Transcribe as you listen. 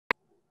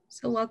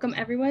So welcome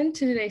everyone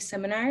to today's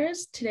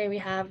seminars. Today we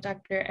have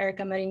Dr.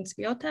 Erika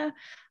Marin-Spiotta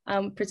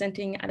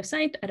presenting Out of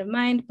Sight, Out of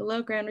Mind,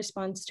 Below Ground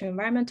Response to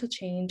Environmental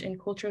Change and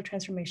Cultural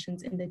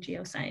Transformations in the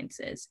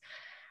Geosciences.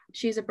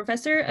 She is a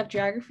professor of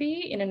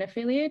geography and an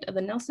affiliate of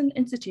the Nelson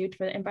Institute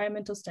for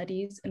Environmental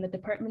Studies in the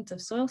Departments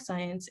of Soil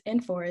Science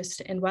and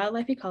Forest and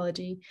Wildlife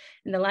Ecology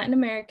in the Latin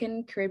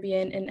American,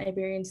 Caribbean, and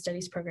Iberian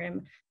Studies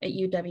program at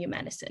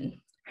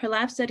UW-Madison. Her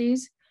lab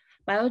studies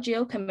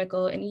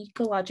biogeochemical and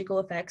ecological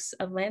effects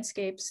of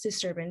landscapes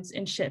disturbance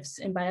and shifts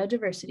in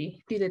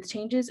biodiversity due to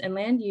changes in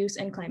land use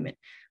and climate,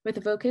 with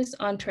a focus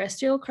on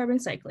terrestrial carbon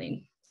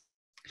cycling.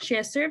 She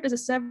has served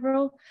as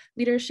several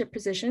leadership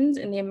positions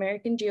in the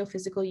American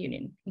Geophysical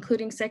Union,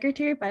 including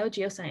Secretary of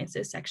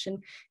Biogeosciences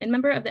section and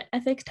member of the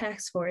Ethics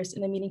Task Force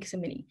in the Meetings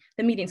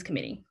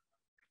Committee.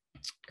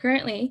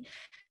 Currently,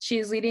 she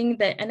is leading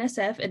the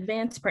NSF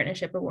Advanced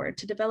Partnership Award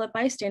to develop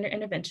bystander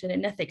intervention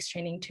and ethics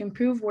training to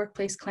improve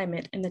workplace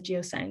climate in the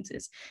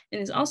geosciences,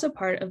 and is also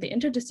part of the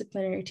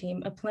interdisciplinary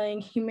team applying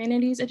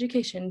humanities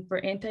education for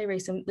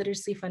anti-racism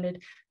literacy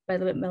funded by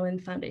the Whitman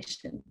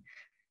Foundation.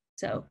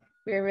 So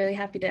we're really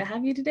happy to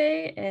have you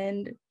today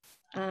and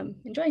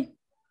enjoy.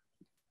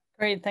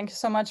 Great, thank you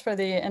so much for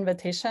the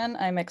invitation.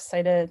 I'm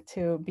excited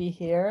to be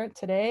here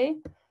today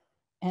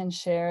and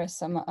share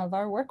some of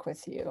our work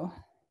with you.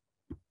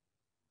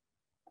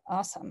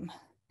 Awesome.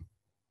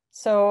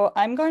 So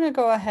I'm going to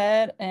go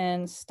ahead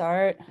and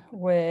start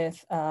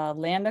with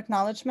land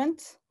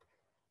acknowledgement.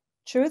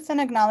 Truth and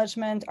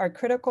acknowledgement are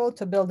critical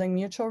to building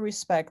mutual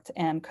respect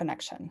and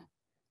connection.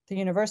 The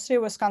University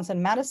of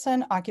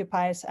Wisconsin-Madison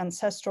occupies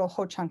ancestral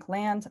Ho-Chunk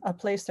land, a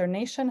place their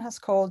nation has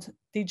called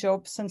the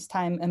Job since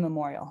time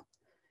immemorial.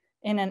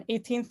 In an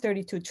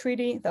 1832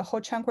 treaty, the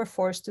Ho-Chunk were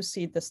forced to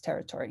cede this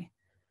territory.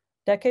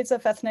 Decades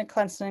of ethnic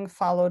cleansing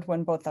followed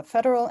when both the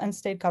federal and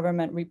state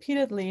government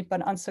repeatedly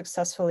but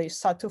unsuccessfully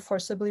sought to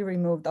forcibly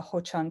remove the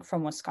Ho-Chunk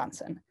from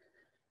Wisconsin.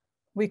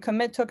 We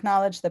commit to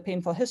acknowledge the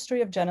painful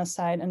history of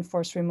genocide and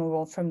forced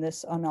removal from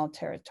this annulled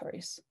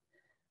territories.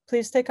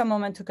 Please take a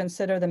moment to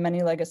consider the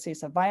many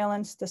legacies of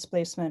violence,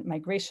 displacement,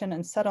 migration,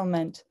 and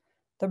settlement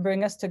that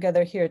bring us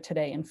together here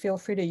today, and feel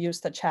free to use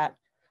the chat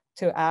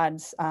to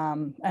add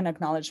an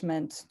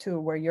acknowledgement to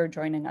where you're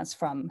joining us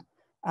from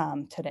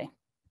today.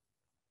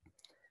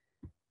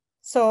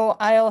 So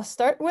I'll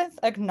start with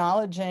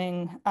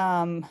acknowledging,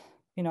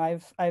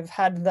 I've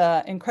had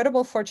the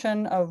incredible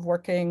fortune of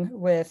working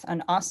with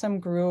an awesome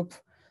group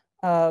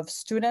of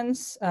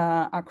students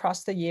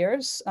across the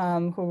years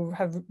who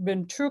have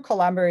been true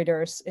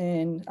collaborators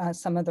in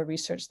some of the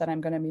research that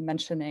I'm going to be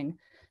mentioning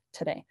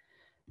today.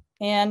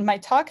 And my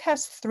talk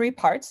has three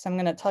parts. I'm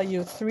going to tell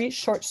you three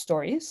short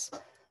stories.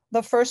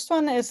 The first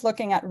one is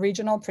looking at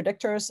regional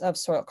predictors of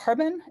soil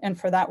carbon. And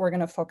for that, we're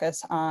going to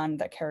focus on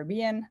the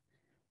Caribbean.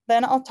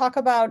 Then I'll talk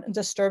about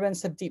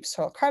disturbance of deep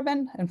soil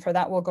carbon, and for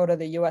that we'll go to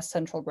the US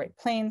Central Great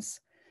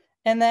Plains.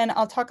 And then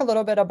I'll talk a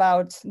little bit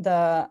about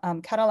the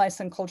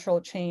catalyzing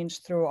cultural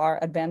change through our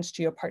Advanced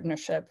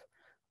Geopartnership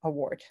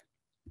Award.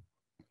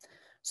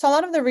 So a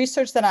lot of the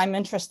research that I'm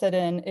interested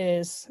in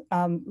is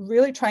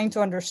really trying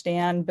to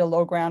understand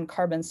below ground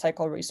carbon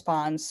cycle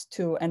response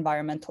to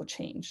environmental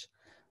change.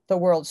 The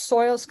world's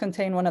soils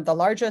contain one of the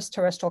largest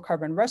terrestrial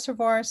carbon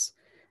reservoirs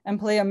and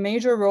play a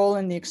major role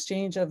in the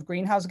exchange of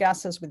greenhouse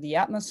gases with the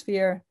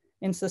atmosphere,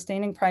 in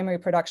sustaining primary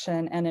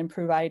production, and in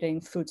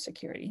providing food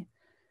security.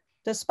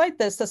 Despite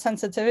this, the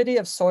sensitivity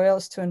of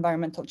soils to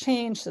environmental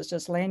change, such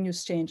as land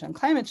use change and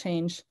climate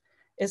change,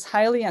 is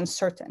highly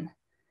uncertain.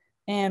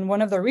 And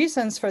one of the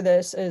reasons for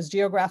this is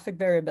geographic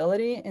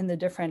variability in the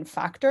different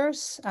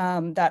factors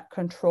that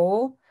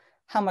control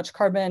how much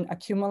carbon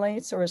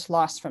accumulates or is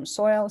lost from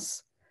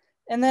soils.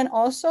 And then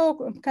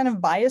also kind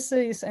of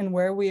biases in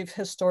where we've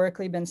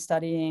historically been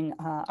studying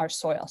our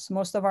soils.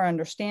 Most of our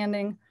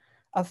understanding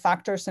of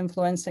factors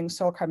influencing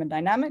soil carbon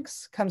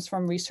dynamics comes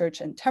from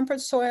research in temperate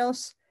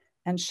soils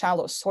and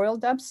shallow soil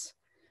depths,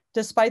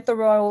 despite the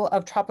role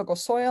of tropical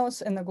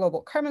soils in the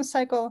global carbon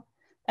cycle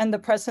and the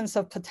presence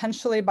of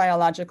potentially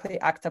biologically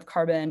active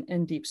carbon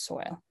in deep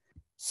soil.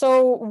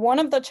 So one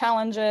of the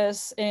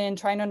challenges in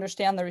trying to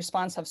understand the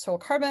response of soil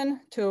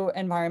carbon to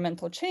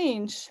environmental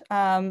change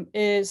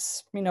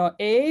is,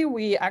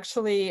 we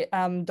actually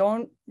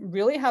don't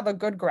really have a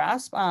good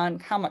grasp on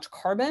how much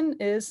carbon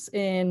is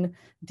in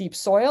deep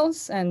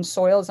soils and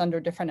soils under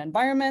different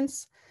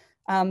environments.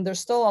 There's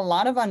still a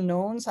lot of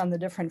unknowns on the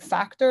different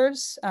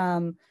factors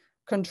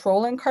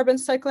controlling carbon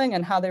cycling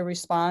and how they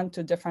respond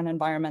to different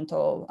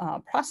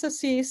environmental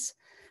processes.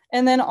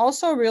 And then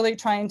also really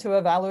trying to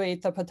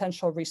evaluate the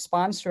potential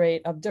response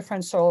rate of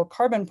different soil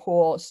carbon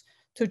pools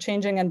to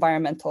changing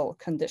environmental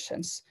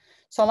conditions.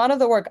 So a lot of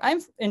the work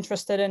I'm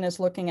interested in is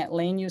looking at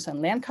land use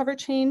and land cover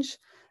change.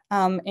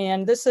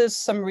 And this is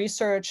some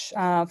research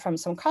from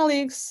some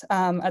colleagues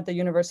at the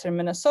University of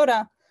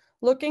Minnesota,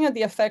 looking at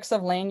the effects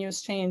of land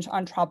use change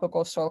on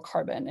tropical soil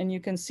carbon. And you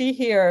can see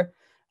here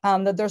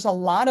that there's a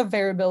lot of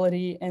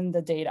variability in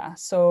the data.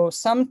 So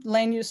some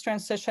land use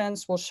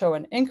transitions will show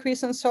an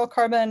increase in soil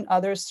carbon,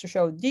 others to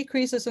show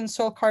decreases in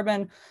soil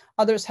carbon,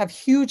 others have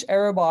huge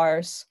error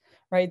bars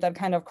right, that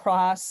kind of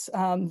cross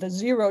the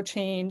zero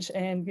change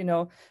and,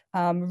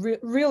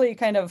 really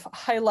kind of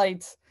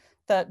highlight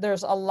that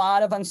there's a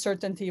lot of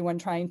uncertainty when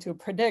trying to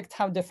predict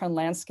how different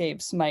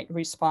landscapes might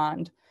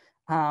respond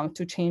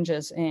to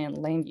changes in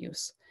land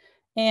use.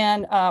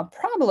 And a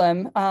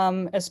problem,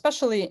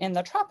 especially in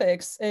the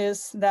tropics,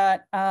 is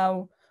that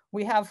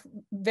we have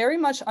very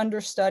much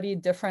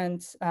understudied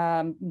different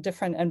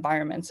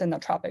environments in the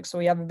tropics. So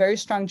we have a very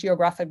strong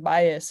geographic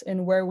bias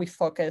in where we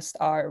focused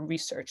our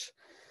research.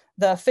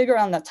 The figure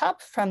on the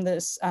top from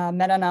this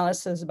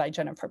meta-analysis by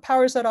Jennifer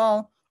Powers et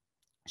al.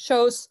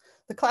 Shows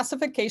the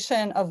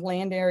classification of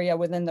land area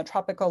within the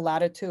tropical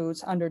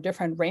latitudes under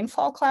different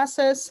rainfall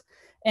classes,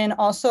 and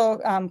also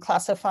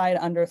classified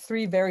under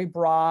 3 very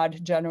broad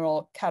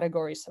general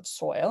categories of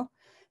soil.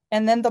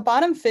 And then the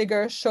bottom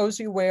figure shows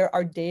you where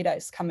our data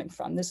is coming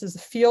from. This is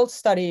field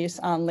studies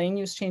on land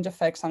use change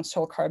effects on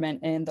soil carbon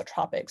in the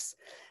tropics.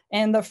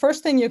 And the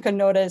first thing you can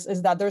notice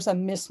is that there's a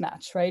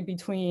mismatch, right,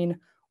 between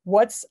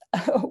what's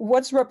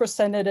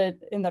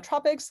represented in the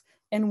tropics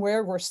and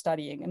where we're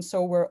studying. And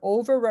so we're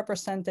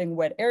overrepresenting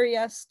wet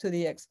areas to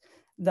the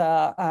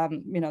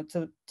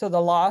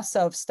loss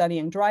of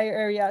studying dry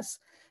areas.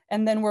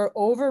 And then we're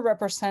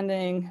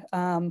overrepresenting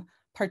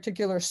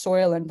particular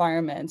soil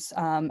environments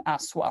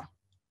as well.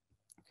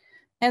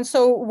 And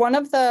so one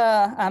of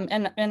the,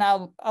 and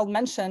I'll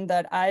mention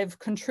that I've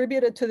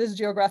contributed to this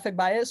geographic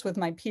bias with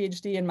my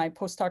PhD and my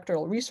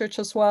postdoctoral research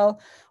as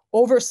well,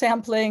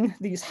 oversampling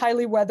these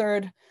highly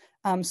weathered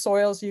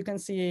soils. You can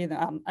see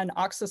an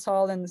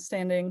oxisol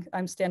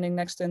I'm standing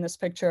next to in this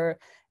picture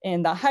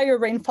in the higher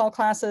rainfall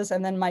classes.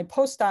 And then my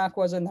postdoc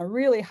was in the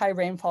really high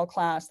rainfall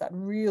class, that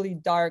really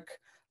dark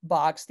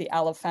box, the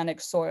allophanic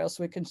soils,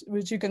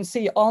 which you can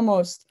see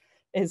almost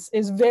is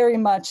very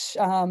much,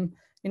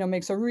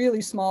 makes a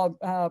really small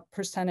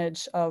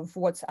percentage of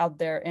what's out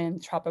there in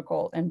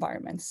tropical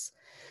environments.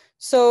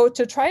 So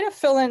to try to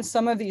fill in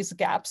some of these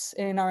gaps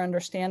in our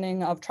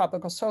understanding of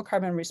tropical soil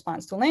carbon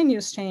response to land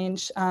use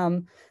change,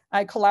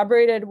 I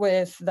collaborated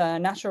with the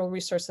Natural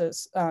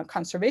Resources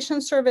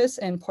Conservation Service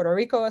in Puerto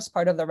Rico as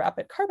part of the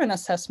Rapid Carbon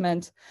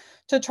Assessment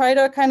to try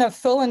to kind of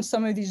fill in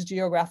some of these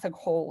geographic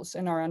holes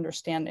in our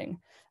understanding.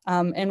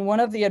 And one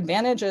of the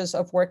advantages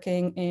of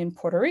working in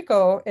Puerto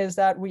Rico is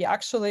that we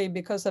actually,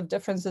 because of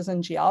differences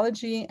in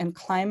geology and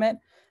climate,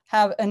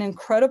 have an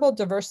incredible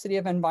diversity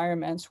of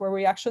environments where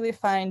we actually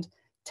find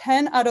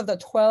 10 out of the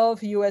 12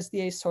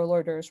 USDA soil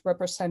orders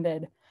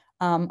represented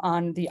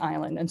on the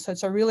island. And so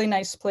it's a really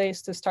nice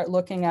place to start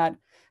looking at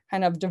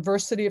kind of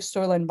diversity of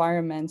soil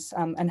environments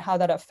and how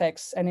that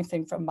affects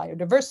anything from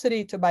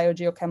biodiversity to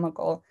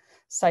biogeochemical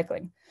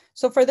cycling.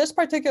 So for this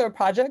particular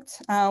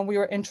project, we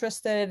were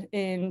interested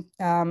in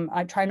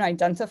trying to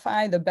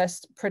identify the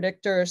best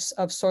predictors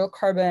of soil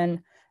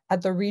carbon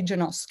at the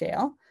regional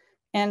scale.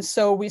 And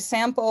so we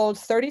sampled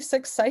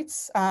 36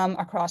 sites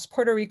across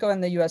Puerto Rico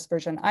and the US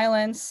Virgin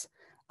Islands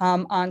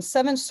on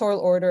 7 soil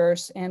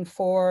orders and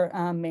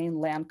 4 main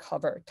land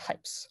cover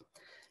types.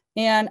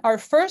 And our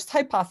first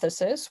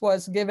hypothesis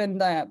was, given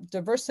the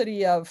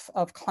diversity of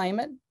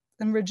climate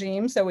and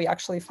regimes that we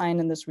actually find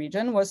in this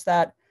region, was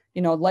that,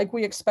 like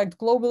we expect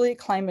globally,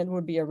 climate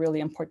would be a really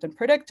important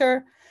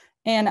predictor.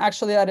 And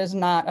actually that is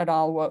not at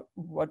all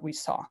what we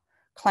saw.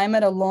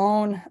 Climate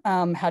alone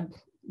had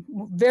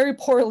very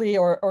poorly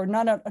or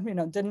none,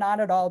 did not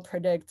at all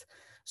predict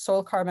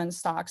soil carbon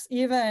stocks,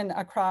 even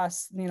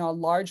across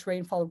large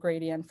rainfall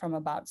gradient from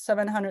about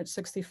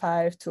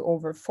 765 to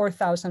over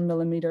 4,000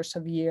 millimeters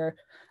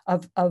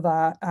of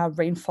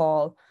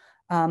rainfall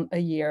a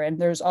year. And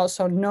there's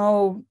also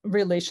no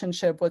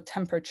relationship with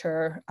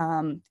temperature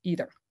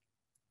either.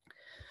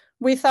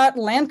 We thought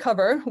land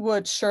cover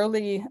would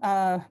surely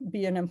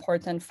be an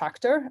important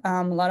factor.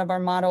 A lot of our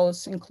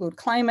models include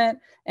climate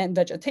and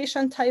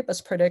vegetation type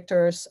as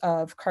predictors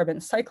of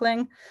carbon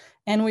cycling.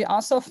 And we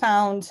also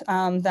found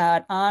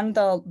that on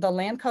the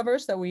land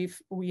covers that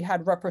we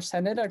had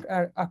represented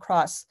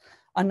across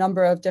a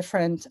number of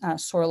different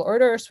soil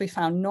orders, we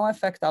found no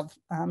effect of,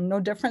 no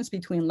difference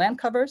between land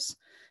covers,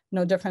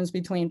 no difference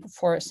between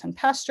forests and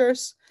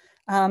pastures,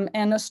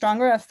 and a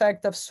stronger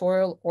effect of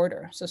soil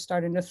order. So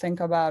starting to think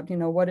about,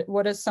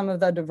 what is some of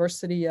the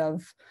diversity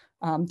of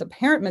the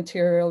parent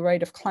material,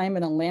 right, if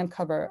climate and land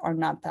cover are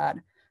not that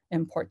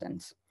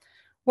important.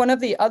 One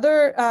of the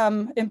other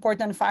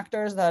important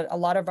factors that a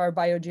lot of our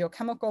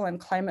biogeochemical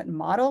and climate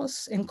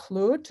models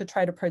include to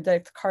try to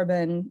predict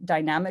carbon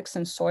dynamics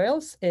in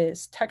soils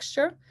is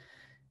texture.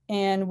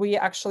 And we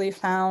actually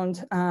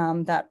found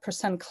that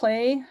percent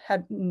clay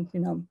had,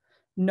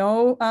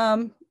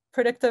 no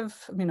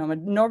predictive,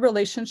 no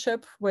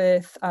relationship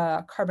with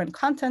carbon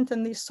content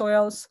in these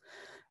soils.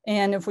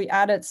 And if we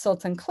added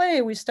silt and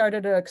clay, we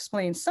started to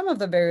explain some of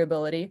the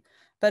variability,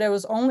 but it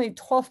was only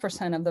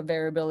 12% of the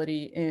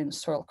variability in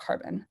soil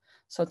carbon.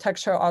 So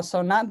texture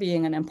also not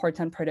being an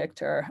important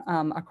predictor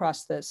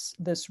across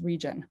this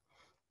region.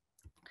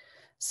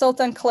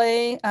 Silt and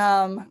clay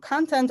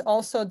content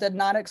also did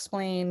not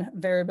explain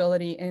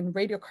variability in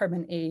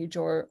radiocarbon age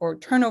or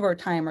turnover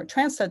time or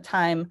transit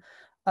time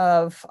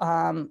of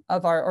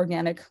our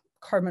organic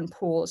carbon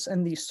pools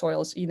in these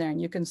soils either.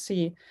 And you can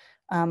see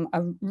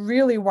a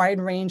really wide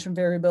range of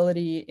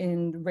variability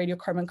in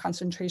radiocarbon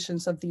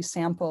concentrations of these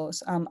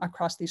samples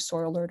across these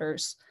soil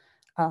orders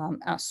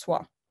as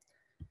well.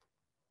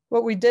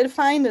 What we did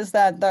find is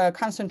that the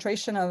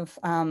concentration of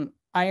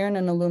iron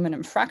and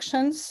aluminum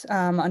fractions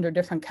under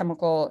different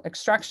chemical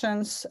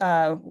extractions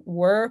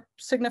were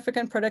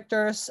significant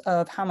predictors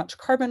of how much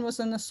carbon was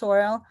in the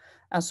soil,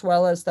 as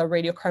well as the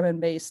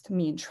radiocarbon-based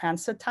mean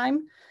transit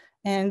time.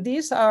 And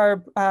these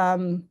are,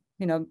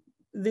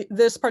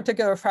 this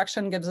particular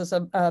fraction gives us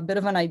a bit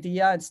of an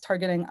idea. It's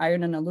targeting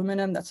iron and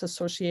aluminum that's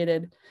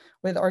associated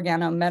with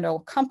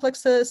organometal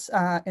complexes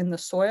in the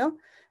soil.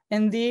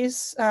 And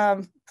these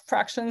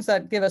fractions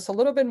that give us a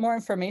little bit more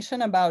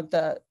information about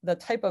the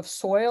type of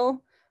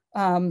soil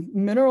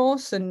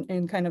minerals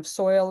and kind of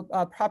soil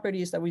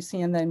properties that we see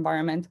in the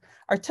environment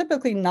are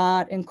typically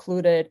not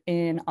included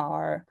in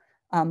our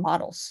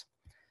models.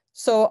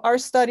 So our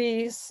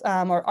studies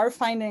or our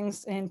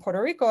findings in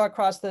Puerto Rico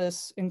across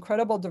this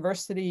incredible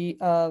diversity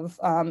of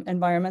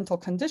environmental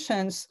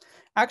conditions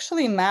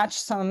actually match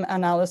some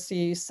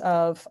analyses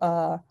of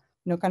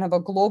kind of a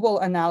global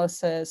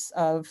analysis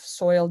of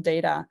soil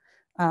data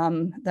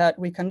that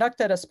we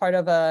conducted as part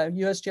of a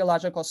US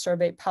Geological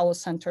Survey Powell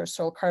Center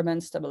Soil Carbon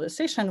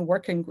Stabilization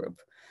Working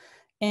Group.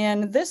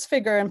 And this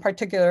figure in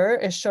particular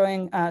is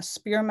showing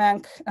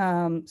Spearman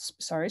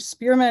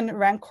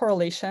rank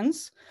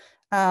correlations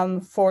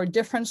for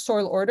different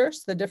soil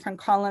orders. The different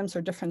columns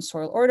are different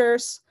soil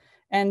orders,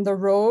 and the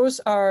rows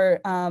are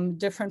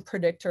different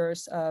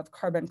predictors of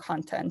carbon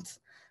content.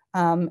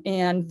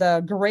 And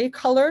the gray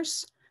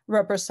colors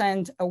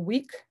represent a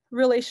weak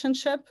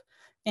relationship,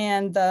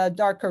 and the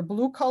darker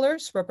blue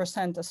colors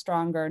represent a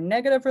stronger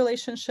negative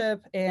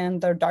relationship,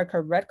 and the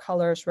darker red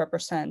colors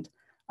represent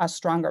a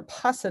stronger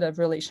positive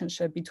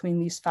relationship between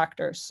these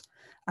factors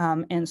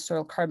and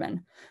soil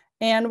carbon.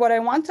 And what I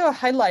want to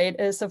highlight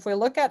is if we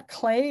look at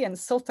clay and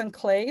silt and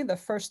clay, the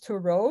first two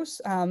rows,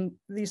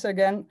 these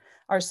again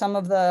are some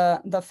of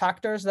the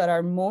factors that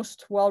are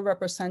most well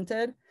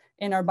represented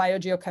in our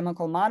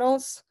biogeochemical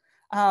models.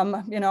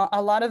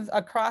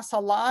 Across a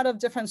lot of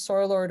different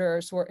soil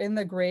orders were in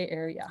the gray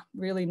area,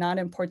 really not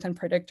important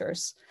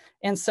predictors.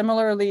 And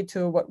similarly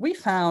to what we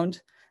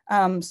found,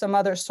 some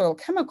other soil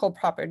chemical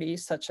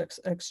properties such as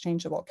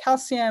exchangeable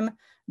calcium,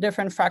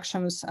 different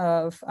fractions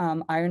of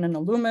iron and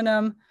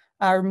aluminum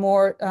are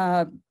more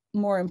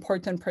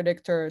important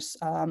predictors,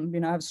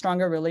 have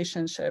stronger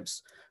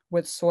relationships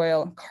with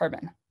soil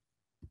carbon.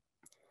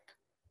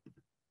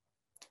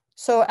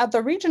 So at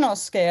the regional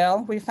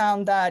scale, we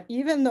found that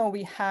even though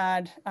we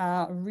had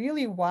a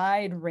really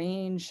wide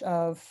range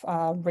of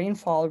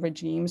rainfall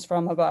regimes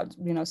from about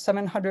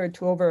 700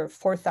 to over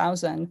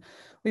 4,000,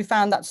 we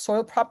found that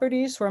soil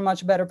properties were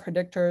much better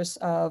predictors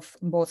of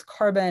both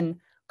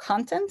carbon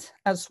content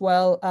as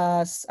well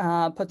as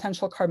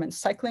potential carbon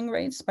cycling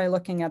rates by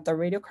looking at the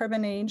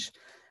radiocarbon age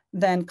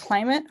than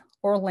climate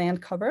or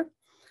land cover.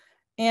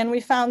 And we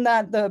found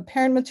that the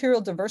parent material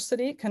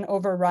diversity can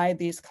override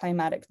these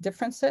climatic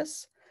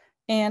differences,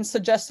 and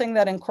suggesting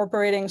that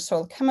incorporating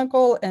soil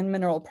chemical and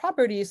mineral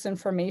properties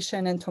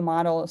information into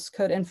models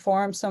could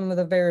inform some of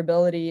the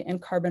variability in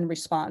carbon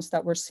response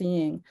that we're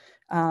seeing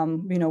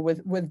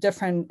with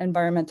different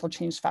environmental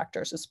change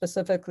factors,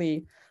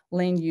 specifically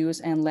land use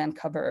and land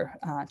cover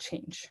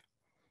change.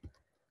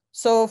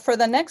 So for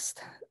the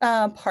next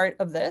part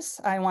of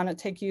this, I want to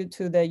take you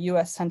to the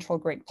US Central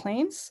Great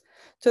Plains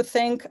to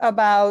think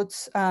about,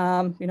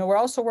 we're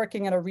also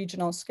working at a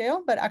regional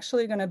scale, but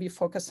actually going to be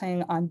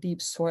focusing on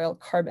deep soil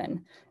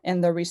carbon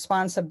and the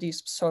response of deep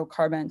soil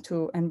carbon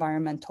to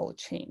environmental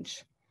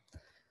change.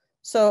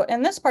 So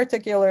in this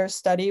particular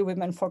study, we've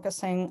been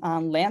focusing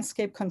on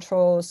landscape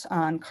controls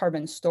on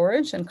carbon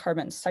storage and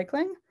carbon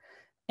cycling,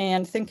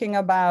 and thinking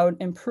about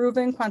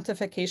improving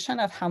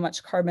quantification of how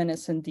much carbon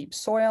is in deep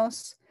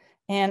soils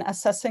and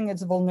assessing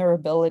its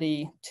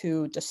vulnerability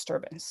to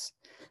disturbance.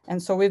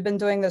 And so we've been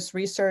doing this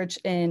research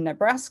in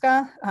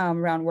Nebraska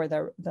around where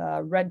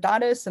the red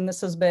dot is. And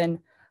this has been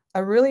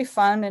a really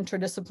fun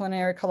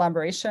interdisciplinary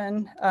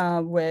collaboration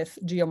with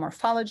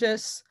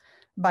geomorphologists,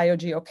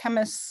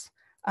 biogeochemists,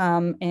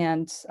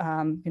 and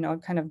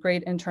kind of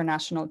great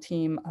international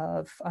team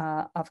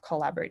of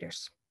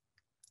collaborators.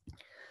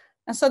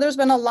 And so there's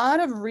been a lot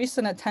of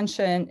recent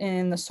attention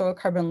in the soil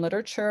carbon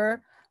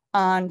literature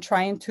on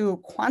trying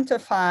to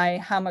quantify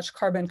how much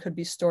carbon could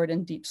be stored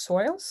in deep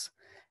soils,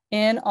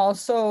 and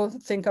also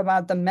think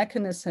about the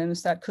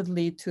mechanisms that could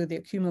lead to the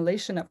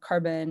accumulation of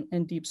carbon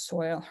in deep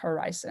soil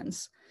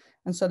horizons.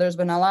 And so there's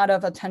been a lot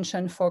of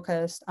attention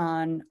focused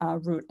on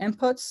root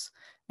inputs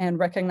and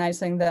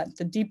recognizing that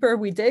the deeper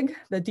we dig,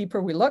 the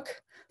deeper we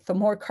look, the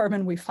more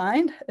carbon we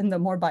find and the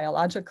more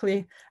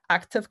biologically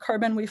active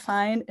carbon we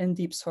find in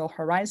deep soil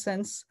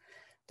horizons.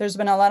 There's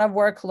been a lot of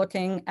work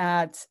looking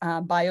at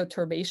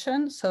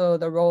bioturbation, so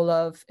the role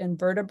of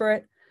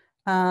invertebrate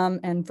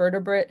and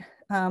vertebrate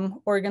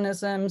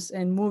organisms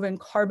in moving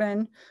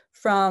carbon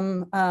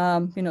from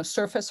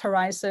surface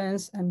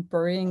horizons and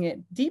burying it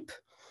deep.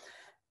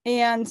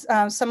 And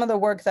some of the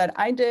work that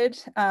I did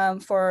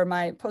for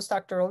my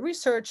postdoctoral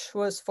research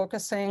was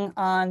focusing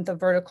on the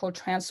vertical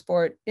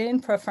transport in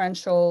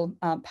preferential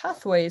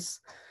pathways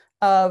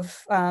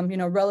of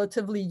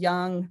relatively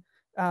young,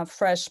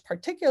 fresh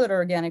particulate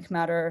organic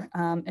matter,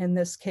 in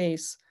this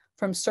case,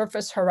 from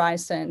surface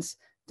horizons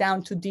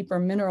down to deeper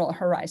mineral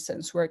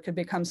horizons where it could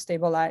become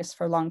stabilized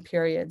for long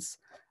periods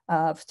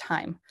of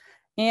time.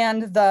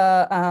 And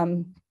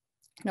the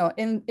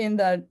in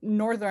the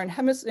northern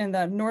hemisphere, in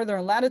the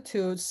northern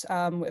latitudes,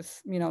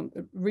 with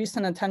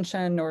recent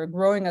attention or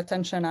growing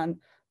attention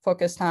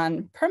focused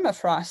on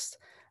permafrost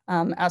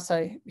as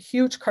a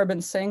huge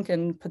carbon sink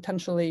and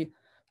potentially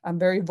a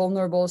very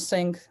vulnerable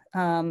sink,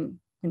 carbon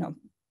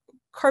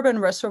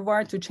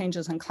reservoir to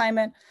changes in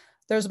climate.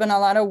 There's been a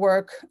lot of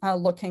work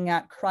looking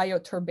at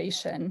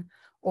cryoturbation,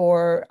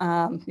 or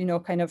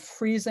kind of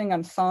freezing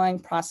and thawing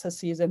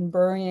processes and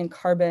burying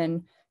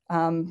carbon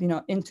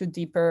into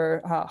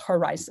deeper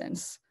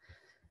horizons.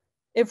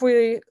 If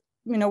we,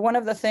 one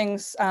of the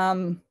things,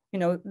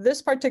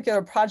 this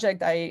particular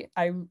project I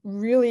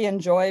really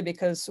enjoy,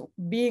 because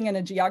being in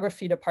a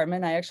geography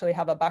department, I actually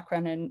have a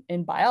background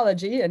in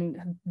biology and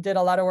did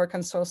a lot of work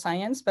on soil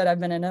science, but I've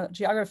been in a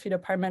geography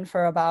department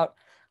for about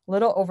a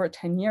little over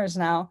 10 years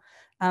now,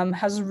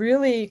 has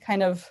really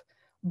kind of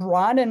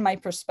broaden my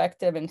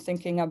perspective in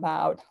thinking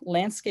about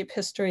landscape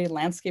history,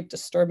 landscape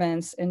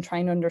disturbance, and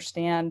trying to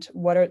understand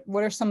what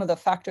are some of the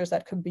factors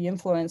that could be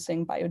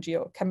influencing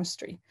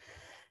biogeochemistry.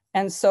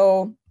 And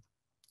so,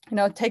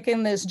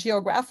 taking this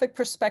geographic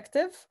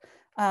perspective,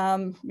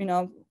 have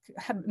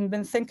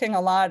been thinking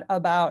a lot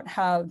about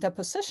how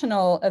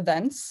depositional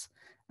events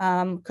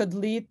could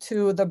lead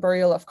to the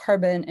burial of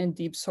carbon in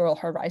deep soil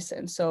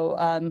horizons. So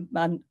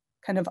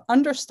kind of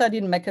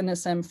understudied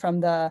mechanism from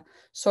the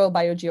soil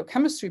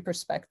biogeochemistry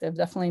perspective,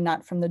 definitely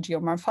not from the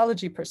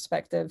geomorphology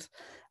perspective,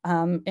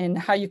 in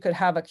how you could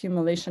have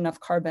accumulation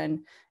of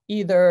carbon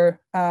either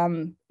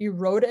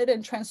eroded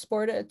and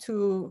transported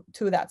to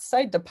that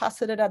site,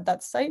 deposited at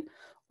that site,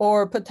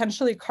 or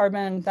potentially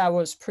carbon that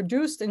was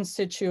produced in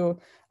situ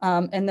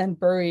and then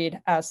buried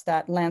as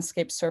that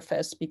landscape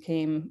surface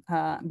became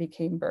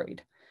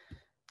buried.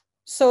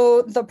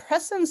 So the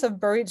presence of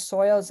buried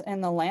soils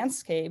in the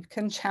landscape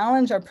can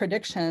challenge our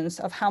predictions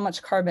of how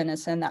much carbon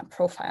is in that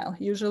profile.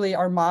 Usually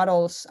our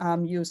models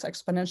use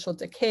exponential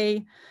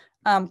decay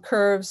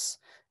curves,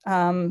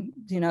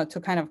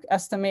 to kind of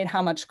estimate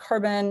how much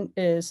carbon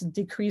is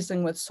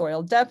decreasing with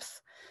soil depth.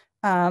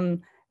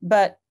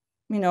 But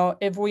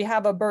if we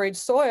have a buried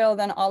soil,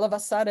 then all of a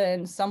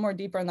sudden, somewhere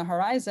deeper in the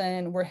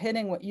horizon, we're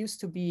hitting what used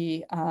to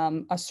be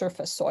a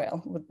surface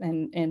soil.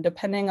 And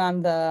depending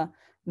on the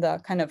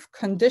kind of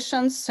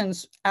conditions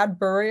since at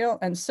burial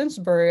and since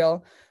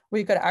burial,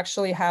 we could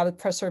actually have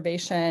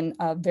preservation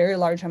of very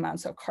large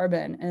amounts of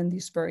carbon in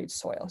these buried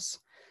soils.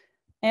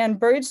 And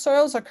buried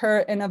soils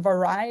occur in a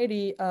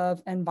variety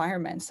of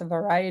environments, a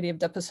variety of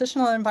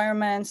depositional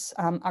environments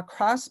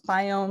across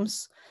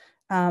biomes.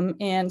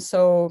 And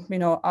so,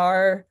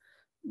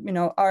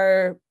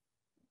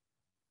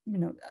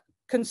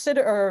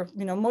 consider, or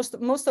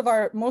most of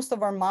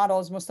our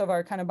models, most of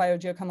our kind of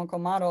biogeochemical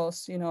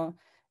models,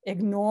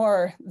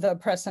 ignore the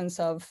presence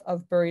of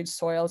buried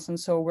soils, and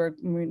so we're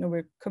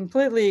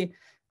completely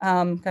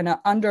kind of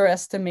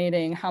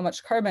underestimating how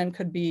much carbon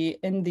could be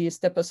in these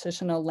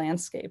depositional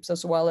landscapes,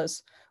 as well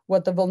as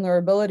what the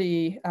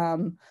vulnerability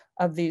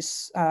of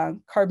these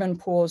carbon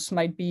pools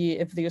might be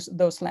if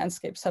those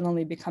landscapes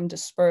suddenly become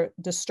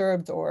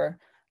disturbed or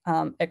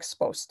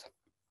exposed.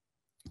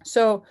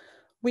 So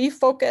we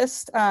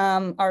focused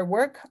our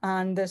work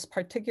on this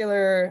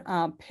particular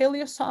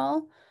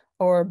paleosol,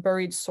 or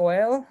buried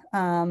soil,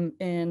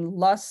 in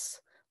lush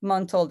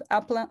mantled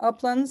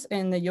uplands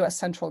in the US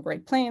Central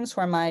Great Plains,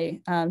 where my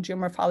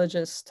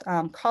geomorphologist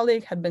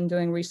colleague had been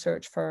doing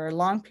research for a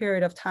long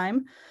period of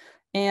time.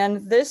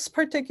 And this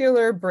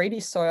particular Brady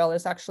soil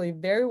is actually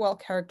very well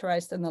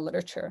characterized in the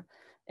literature.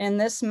 And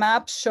this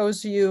map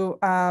shows you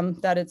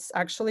that it's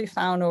actually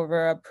found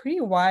over a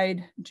pretty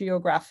wide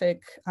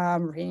geographic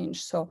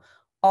range. So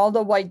all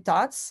the white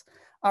dots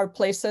are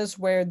places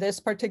where this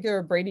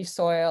particular Brady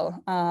soil,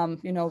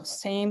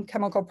 same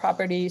chemical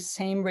properties,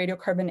 same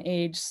radiocarbon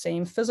age,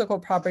 same physical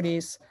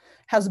properties,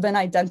 has been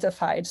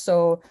identified.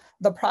 So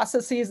the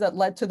processes that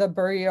led to the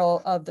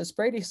burial of this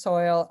Brady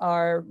soil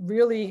are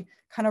really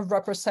kind of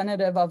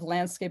representative of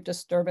landscape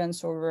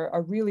disturbance over a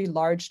really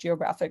large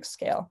geographic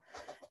scale.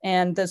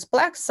 And this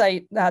black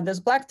site, this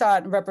black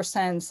dot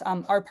represents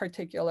our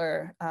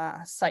particular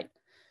site.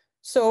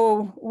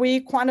 So we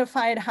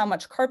quantified how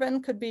much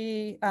carbon could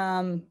be,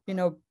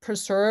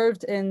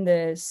 preserved in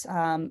this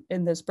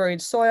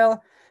buried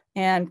soil,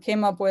 and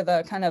came up with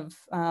a kind of,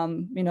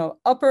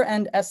 upper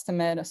end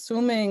estimate,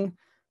 assuming,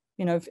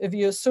 if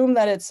you assume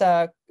that it's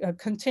a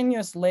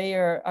continuous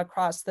layer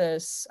across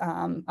this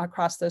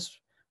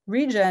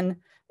region,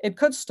 it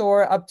could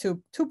store up to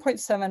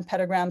 2.7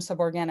 petagrams of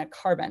organic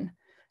carbon.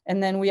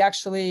 And then we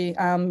actually,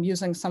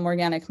 using some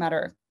organic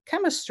matter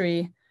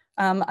chemistry,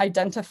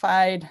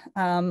 identified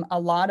a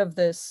lot of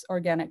this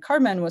organic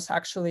carbon was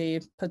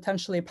actually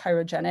potentially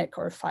pyrogenic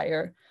or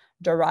fire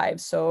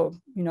derived. So,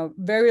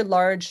 very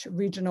large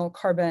regional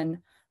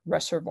carbon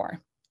reservoir.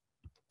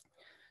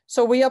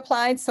 So we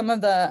applied some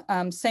of the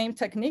same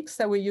techniques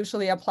that we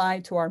usually apply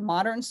to our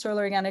modern soil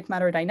organic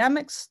matter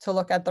dynamics to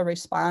look at the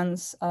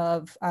response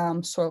of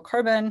soil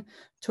carbon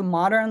to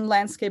modern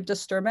landscape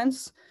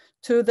disturbance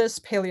to this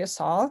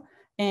paleosol.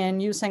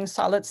 And using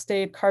solid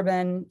state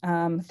carbon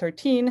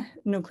 13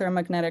 nuclear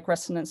magnetic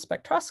resonance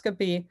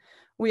spectroscopy,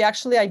 we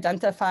actually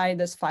identified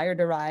this fire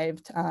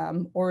derived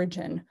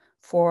origin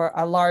for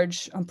a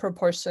large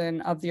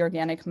proportion of the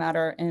organic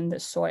matter in the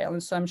soil.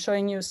 And so I'm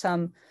showing you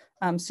some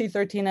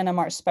C13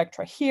 NMR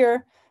spectra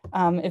here.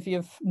 If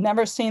you've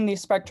never seen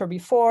these spectra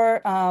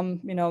before,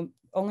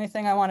 only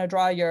thing I want to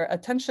draw your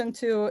attention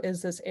to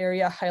is this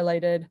area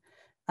highlighted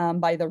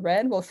by the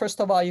red. Well, first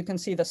of all, you can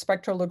see the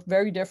spectra look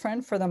very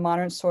different for the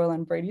modern soil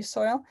and Brady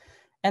soil.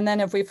 And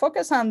then if we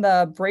focus on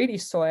the Brady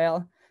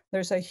soil,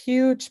 there's a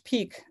huge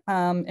peak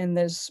in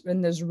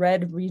this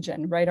red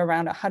region, right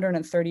around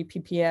 130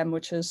 ppm,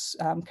 which is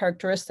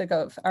characteristic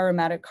of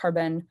aromatic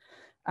carbon.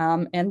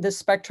 And this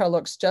spectra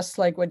looks just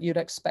like what you'd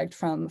expect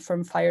from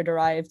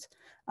fire-derived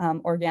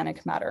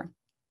organic matter.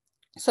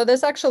 So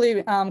this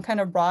actually kind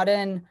of brought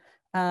in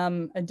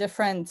a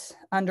different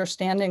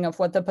understanding of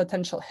what the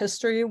potential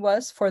history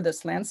was for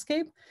this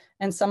landscape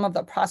and some of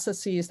the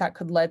processes that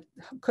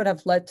could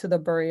have led to the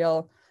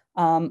burial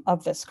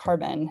of this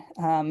carbon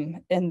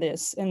in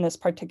this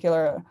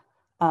particular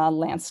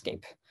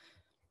landscape.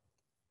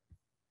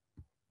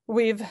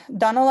 We've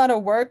done a lot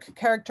of work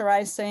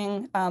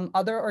characterizing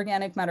other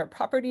organic matter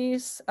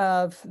properties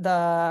of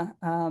the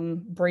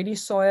Brady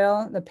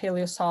soil, the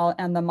paleosol,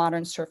 and the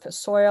modern surface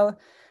soil.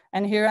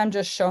 And here I'm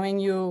just showing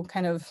you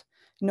kind of,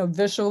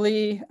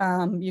 visually,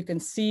 you can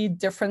see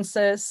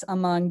differences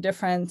among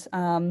different,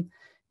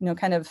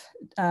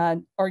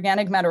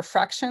 organic matter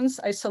fractions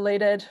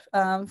isolated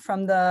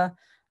from the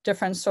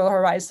different soil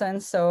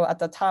horizons. So at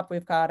the top,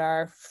 we've got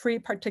our free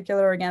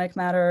particular organic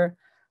matter,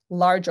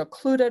 large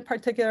occluded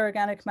particular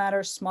organic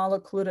matter, small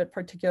occluded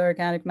particular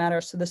organic matter.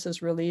 So this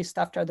is released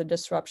after the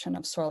disruption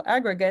of soil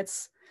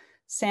aggregates,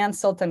 sand,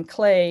 silt, and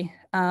clay.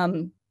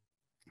 And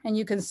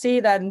you can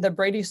see that in the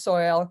Brady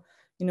soil,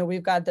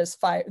 we've got this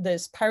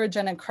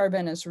pyrogenic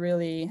carbon is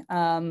really,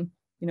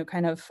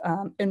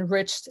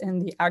 enriched in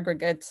the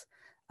aggregate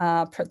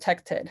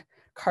protected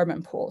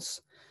carbon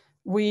pools.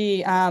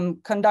 We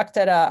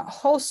conducted a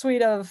whole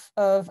suite of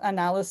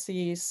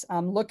analyses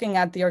looking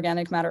at the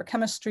organic matter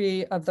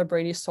chemistry of the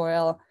Brady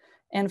soil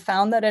and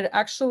found that it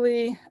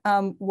actually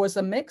was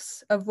a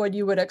mix of what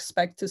you would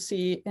expect to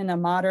see in a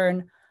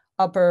modern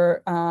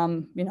upper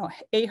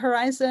A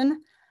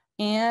horizon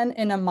and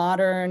in a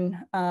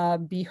modern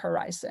B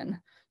horizon.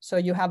 So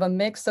you have a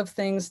mix of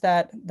things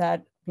that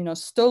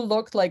still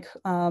looked like,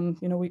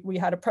 we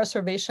had a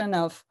preservation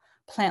of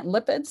plant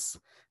lipids,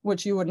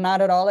 which you would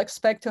not at all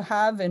expect to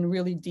have in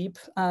really deep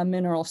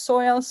mineral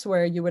soils,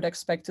 where you would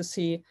expect to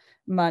see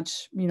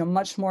much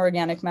more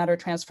organic matter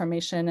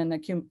transformation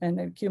and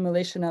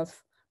accumulation of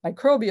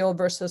microbial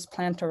versus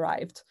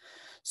plant-derived.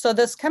 So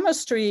this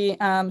chemistry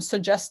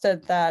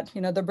suggested that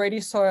the Brady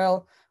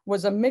soil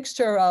was a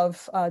mixture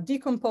of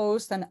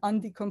decomposed and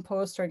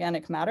undecomposed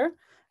organic matter.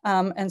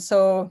 And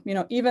so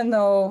even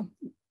though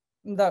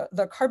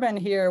the carbon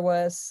here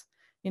was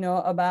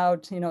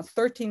about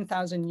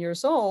 13,000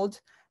 years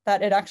old,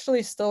 that it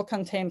actually still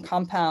contained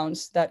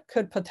compounds that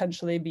could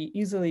potentially be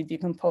easily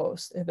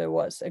decomposed if it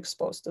was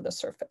exposed to the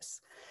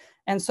surface.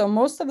 And so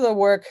most of the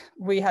work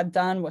we had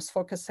done was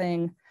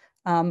focusing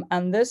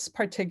on this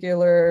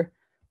particular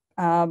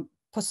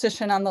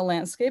position on the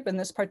landscape in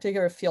this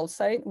particular field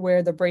site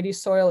where the Brady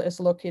soil is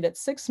located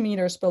 6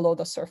 meters below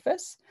the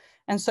surface.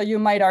 And so you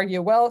might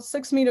argue, well,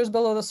 6 meters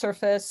below the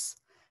surface,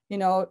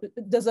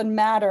 it doesn't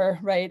matter,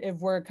 right, if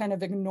we're kind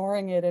of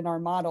ignoring it in our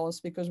models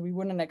because we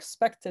wouldn't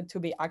expect it to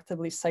be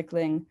actively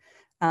cycling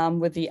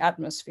with the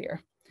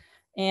atmosphere.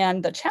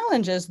 And the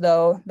challenge is,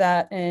 though,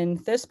 that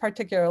in this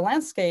particular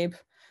landscape,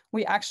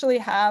 we actually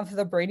have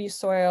the Brady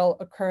soil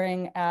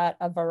occurring at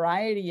a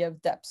variety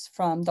of depths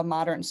from the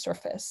modern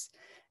surface.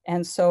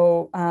 And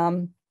so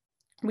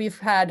we've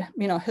had,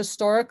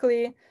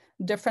 historically,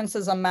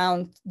 differences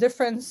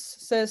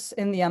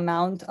in the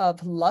amount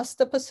of loess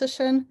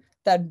deposition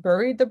that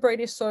buried the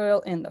Brady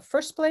soil in the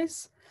first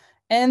place.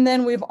 And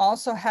then we've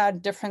also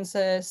had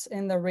differences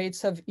in the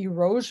rates of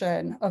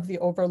erosion of the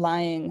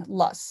overlying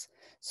loess.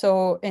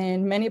 So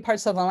in many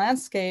parts of the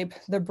landscape,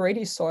 the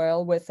Brady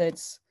soil with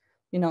its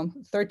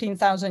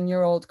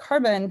 13,000-year-old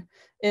carbon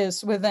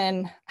is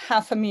within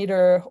 0.5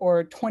 meter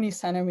or 20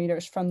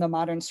 centimeters from the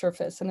modern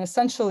surface, and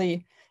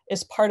essentially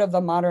is part of the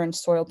modern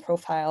soil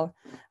profile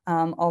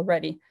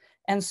already.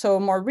 And so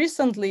more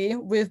recently,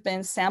 we've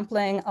been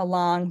sampling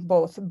along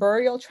both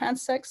burial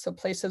transects, so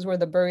places where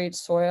the buried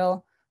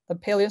soil, the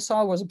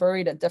paleosol was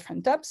buried at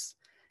different depths,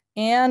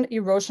 and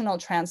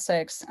erosional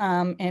transects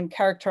and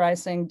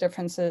characterizing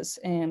differences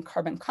in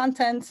carbon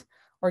content,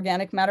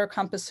 organic matter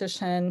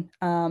composition,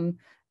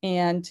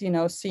 and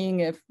seeing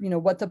if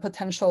what the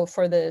potential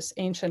for this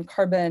ancient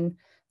carbon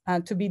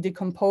to be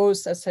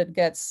decomposed as it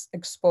gets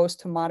exposed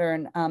to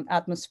modern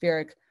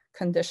atmospheric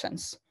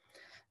conditions.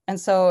 And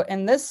so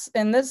in this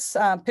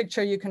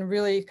picture, you can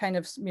really kind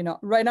of,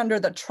 right under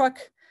the truck,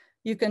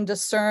 you can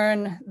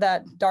discern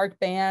that dark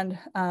band.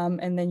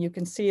 And then you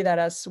can see that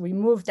as we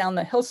move down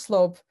the hill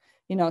slope,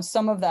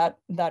 some of that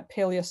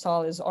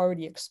paleosol is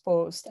already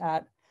exposed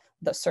at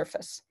the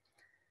surface.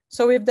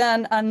 So we've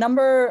done a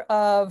number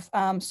of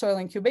soil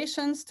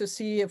incubations to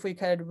see if we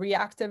could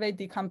reactivate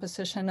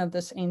decomposition of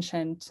this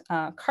ancient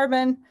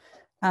carbon.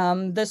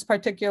 This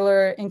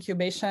particular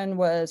incubation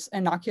was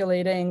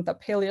inoculating the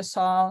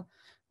paleosol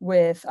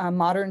with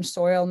modern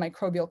soil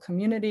microbial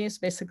communities,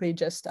 basically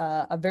just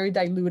a very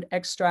dilute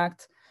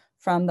extract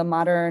from the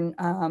modern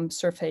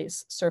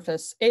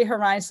surface A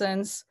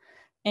horizons.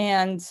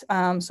 And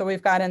so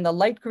we've got in the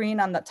light green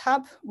on the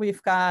top,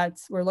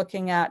 we're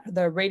looking at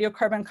the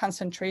radiocarbon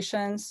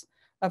concentrations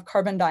of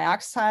carbon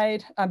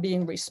dioxide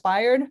being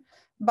respired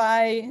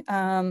by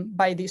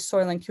these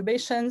soil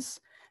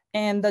incubations.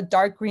 And the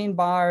dark green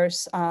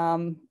bars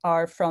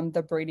are from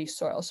the Brady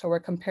soil. So we're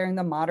comparing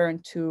the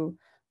modern to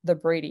the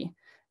Brady.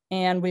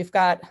 And we've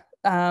got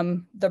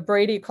the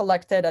Brady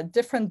collected at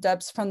different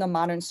depths from the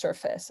modern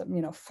surface,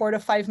 4 to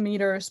 5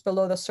 meters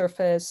below the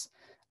surface,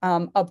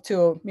 up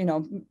to,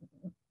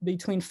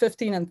 between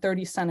 15 and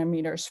 30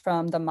 centimeters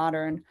from the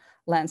modern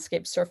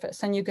landscape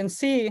surface. And you can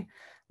see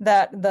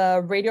that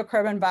the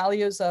radiocarbon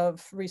values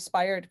of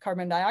respired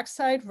carbon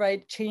dioxide,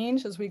 right,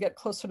 change as we get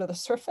closer to the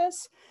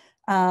surface.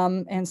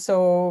 And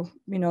so,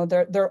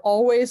 they're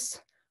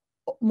always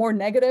more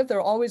negative. They're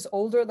always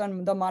older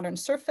than the modern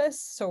surface.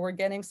 So we're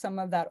getting some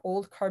of that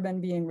old carbon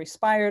being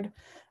respired,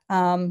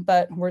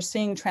 but we're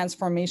seeing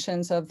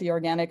transformations of the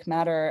organic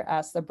matter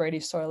as the Brady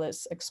soil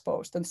is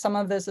exposed. And some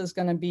of this is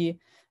going to be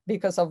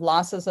because of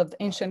losses of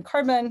the ancient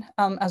carbon,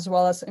 as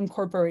well as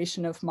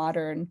incorporation of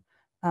modern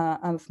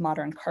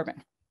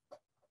carbon.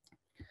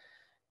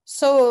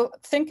 So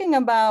thinking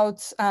about,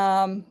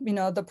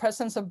 the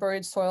presence of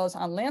buried soils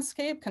on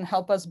landscape can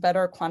help us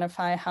better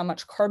quantify how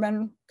much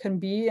carbon can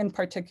be in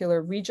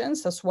particular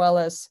regions, as well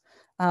as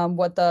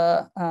what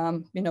the,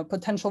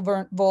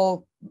 potential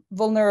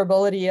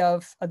vulnerability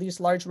of these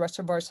large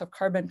reservoirs of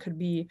carbon could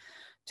be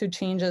to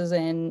changes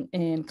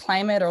in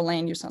climate or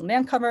land use and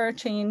land cover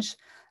change.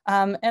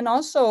 And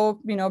also,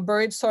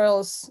 buried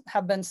soils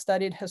have been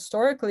studied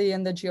historically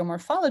in the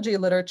geomorphology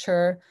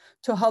literature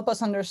to help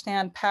us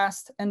understand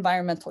past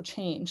environmental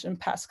change and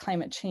past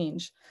climate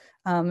change.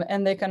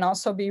 And they can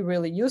also be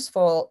really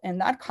useful in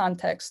that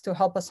context to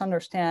help us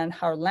understand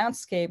how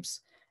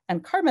landscapes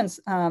and carbon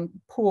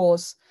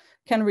pools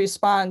can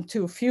respond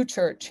to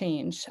future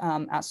change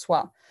as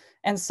well.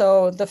 And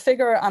so the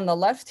figure on the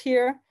left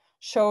here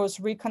shows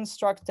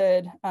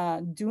reconstructed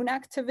dune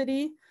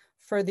activity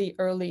for the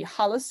early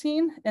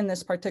Holocene in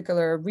this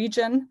particular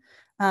region.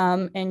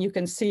 And you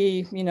can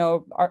see,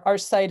 our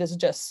site is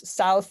just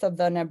south of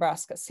the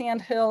Nebraska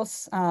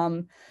Sandhills.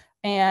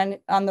 And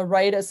on the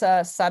right is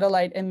a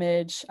satellite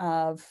image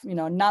of,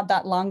 not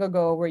that long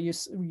ago, where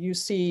you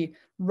see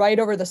right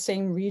over the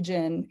same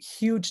region,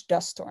 huge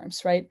dust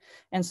storms, right?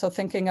 And so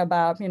thinking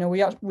about,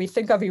 we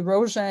think of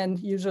erosion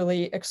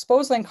usually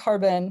exposing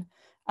carbon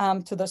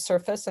to the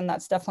surface, and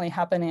that's definitely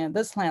happening in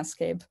this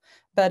landscape.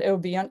 But it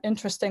would be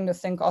interesting to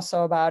think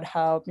also about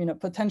how,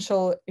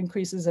 potential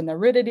increases in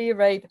aridity,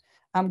 right?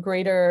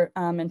 Greater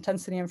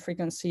intensity and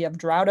frequency of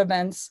drought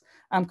events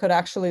could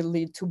actually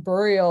lead to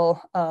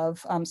burial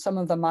of some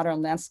of the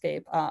modern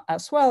landscape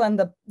as well. And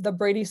the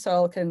Brady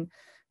soil can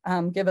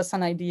give us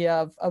an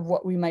idea of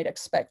what we might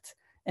expect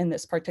in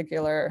this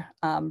particular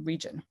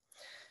region.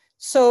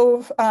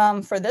 So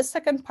for this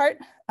second part,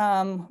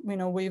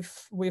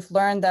 we've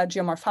learned that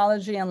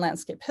geomorphology and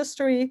landscape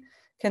history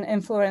can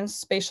influence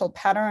spatial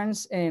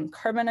patterns in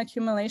carbon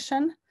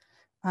accumulation.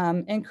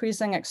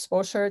 Increasing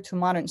exposure to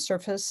modern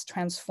surface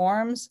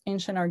transforms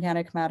ancient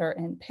organic matter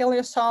in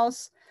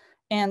paleosols,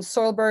 and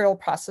soil burial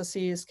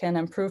processes can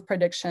improve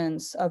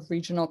predictions of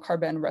regional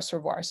carbon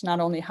reservoirs, not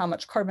only how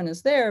much carbon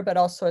is there, but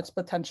also its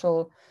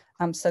potential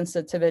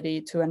sensitivity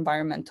to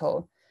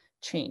environmental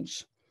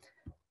change.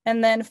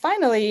 And then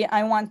finally,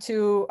 I want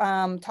to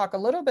talk a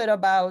little bit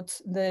about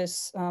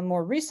this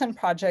more recent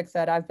project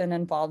that I've been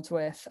involved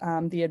with,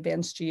 the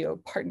Advanced Geo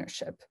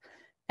Partnership.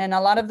 And a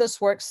lot of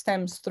this work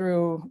stems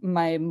through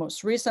my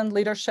most recent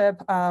leadership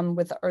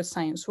with the Earth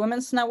Science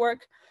Women's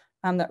Network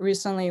that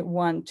recently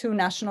won 2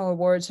 national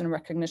awards in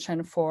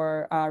recognition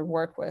for our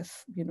work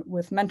with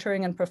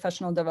mentoring and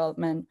professional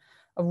development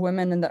of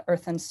women in the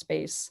earth and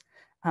space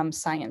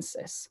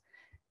sciences.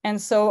 And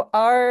so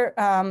our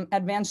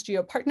Advanced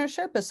Geo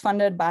Partnership is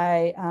funded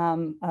by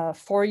a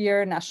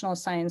 4-year National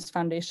Science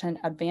Foundation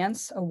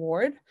Advance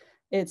Award.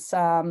 It's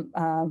a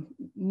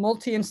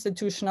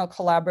multi-institutional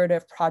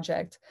collaborative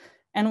project.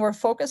 And we're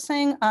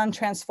focusing on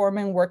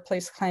transforming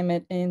workplace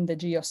climate in the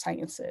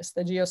geosciences.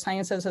 The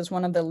geosciences is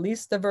one of the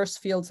least diverse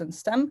fields in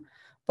STEM,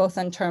 both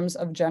in terms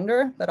of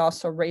gender, but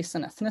also race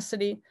and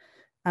ethnicity.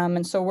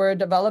 And so we're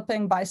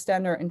developing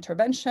bystander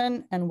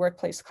intervention and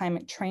workplace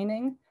climate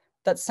training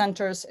that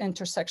centers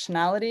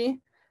intersectionality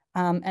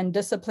and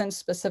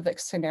discipline-specific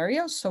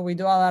scenarios. So we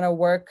do a lot of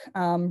work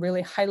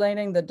really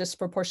highlighting the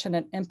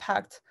disproportionate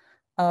impact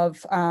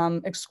of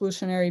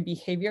exclusionary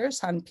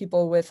behaviors on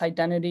people with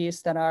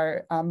identities that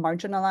are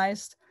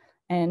marginalized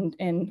and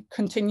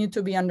continue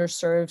to be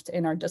underserved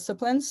in our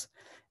disciplines.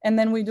 And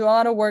then we do a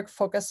lot of work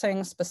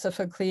focusing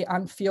specifically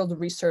on field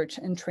research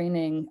and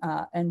training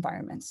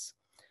environments.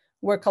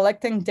 We're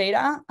collecting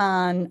data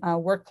on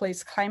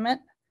workplace climate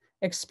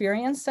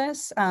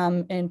experiences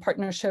in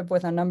partnership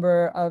with a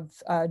number of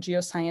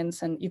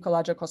geoscience and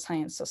ecological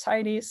science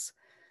societies,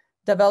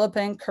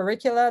 developing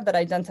curricula that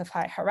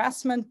identify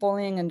harassment,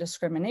 bullying, and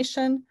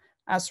discrimination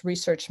as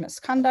research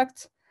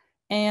misconduct,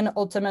 and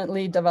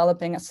ultimately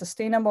developing a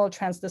sustainable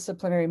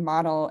transdisciplinary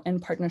model in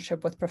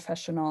partnership with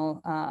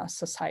professional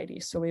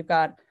societies. So we've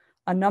got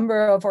a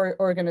number of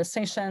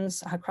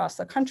organizations across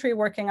the country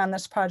working on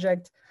this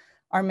project.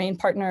 Our main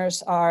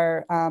partners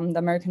are the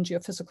American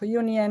Geophysical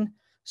Union,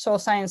 Soil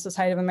Science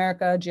Society of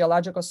America,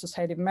 Geological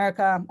Society of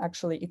America,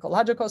 actually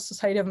Ecological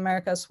Society of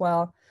America as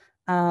well,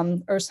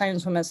 Earth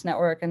Science Women's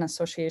Network, and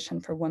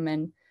Association for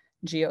Women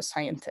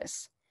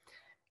Geoscientists.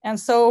 And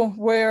so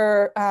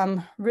we're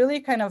really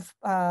kind of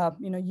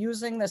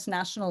using this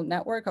national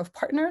network of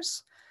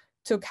partners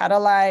to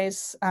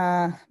catalyze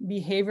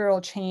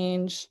behavioral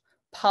change,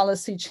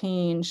 policy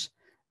change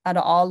at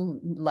all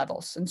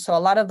levels. And so a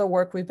lot of the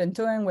work we've been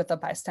doing with the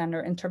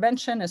bystander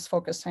intervention is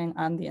focusing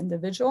on the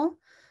individual.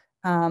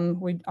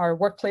 Our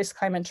workplace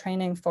climate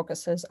training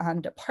focuses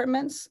on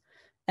departments.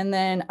 And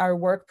then our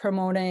work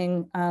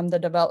promoting the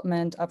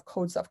development of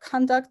codes of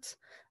conduct,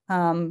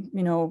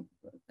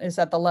 is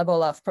at the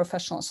level of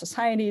professional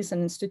societies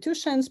and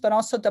institutions, but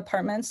also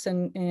departments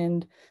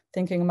and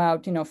thinking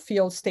about,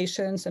 field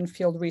stations and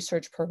field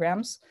research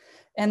programs.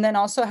 And then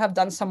also have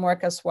done some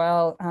work as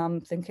well,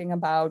 thinking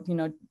about,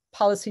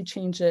 policy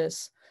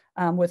changes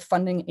with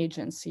funding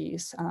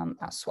agencies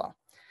as well.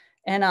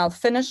 And I'll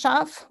finish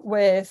off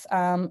with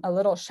a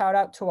little shout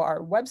out to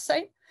our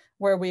website,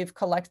 where we've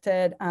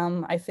collected,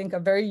 I think, a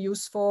very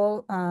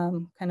useful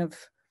kind of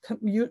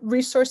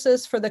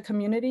resources for the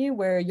community,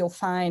 where you'll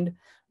find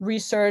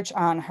research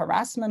on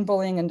harassment,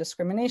 bullying, and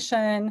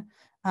discrimination.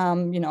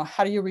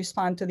 How do you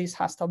respond to these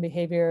hostile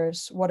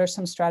behaviors? What are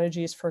some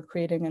strategies for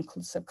creating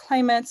inclusive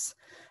climates?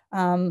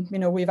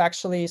 We've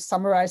actually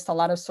summarized a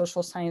lot of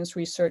social science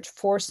research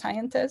for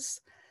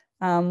scientists.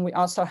 We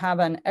also have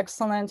an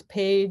excellent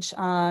page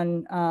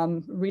on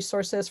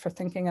resources for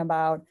thinking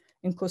about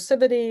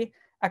inclusivity,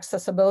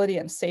 accessibility,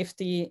 and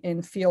safety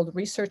in field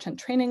research and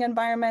training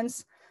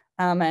environments,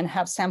 and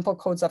have sample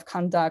codes of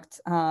conduct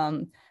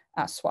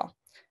as well.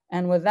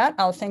 And with that,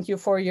 I'll thank you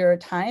for your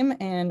time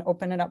and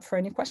open it up for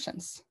any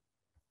questions.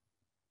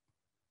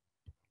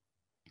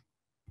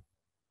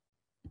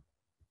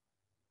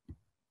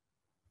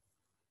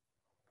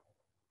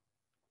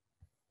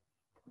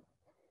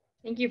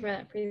 Thank you for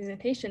that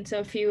presentation. So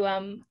if you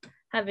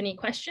have any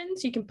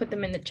questions, you can put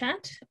them in the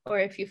chat, or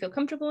if you feel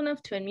comfortable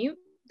enough to unmute,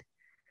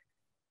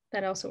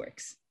 that also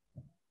works.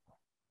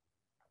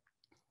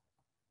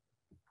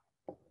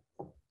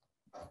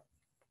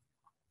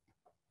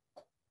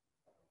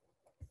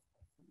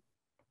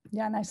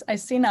 Yeah, nice. I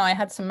see now I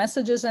had some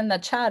messages in the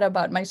chat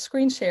about my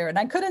screen share, and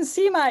I couldn't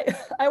see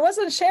I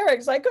wasn't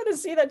sharing, so I couldn't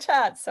see the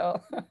chat.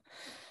 So,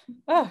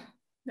 oh,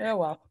 yeah,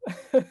 well.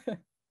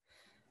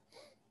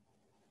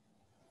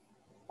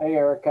 Hey,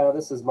 Erika,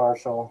 this is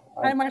Marshall.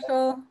 Hi,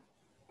 Marshall.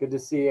 Good to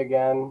see you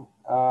again.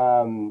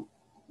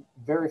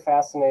 Very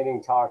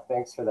fascinating talk.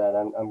 Thanks for that.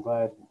 I'm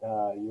glad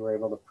you were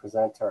able to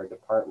present to our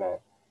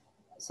department.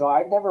 So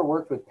I've never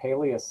worked with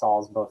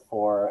paleosols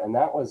before, and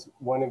that was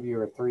one of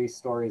your 3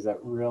 stories that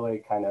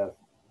really kind of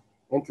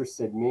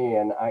interested me.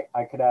 And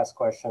I could ask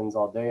questions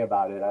all day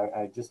about it.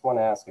 I just want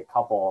to ask a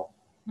couple.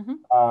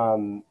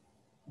 Mm-hmm.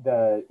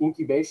 The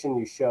incubation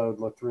you showed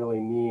looked really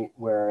neat,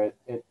 where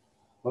it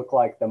looked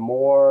like the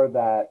more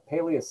that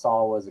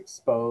paleosol was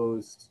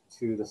exposed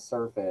to the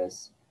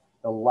surface,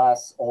 the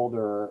less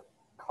older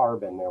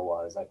carbon there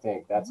was. I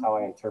think that's mm-hmm. how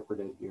I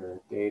interpreted your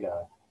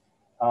data.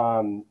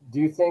 Do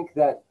you think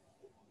that,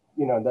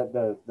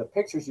 that the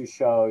pictures you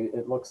show,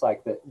 it looks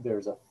like that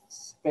there's a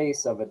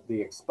space of the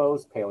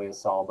exposed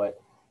paleosol,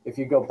 but if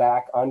you go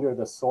back under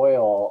the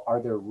soil, are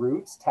there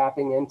roots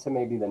tapping into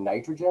maybe the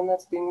nitrogen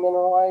that's being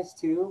mineralized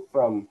too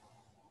from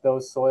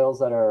those soils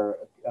that are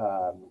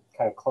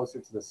kind of closer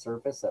to the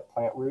surface that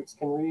plant roots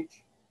can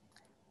reach?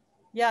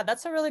 Yeah,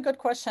 that's a really good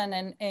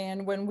question.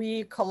 And when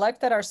we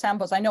collected our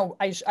samples, I know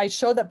I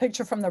showed that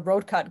picture from the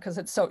road cut because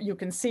it's so you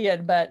can see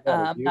it, but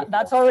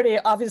that's already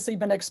obviously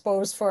been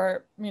exposed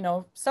for,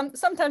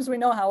 sometimes we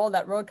know how old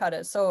that road cut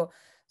is. So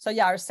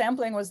yeah, our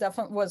sampling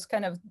was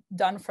kind of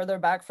done further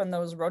back from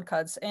those road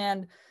cuts.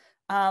 And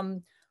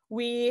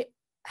we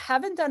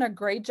haven't done a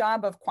great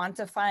job of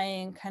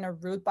quantifying kind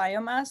of root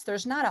biomass.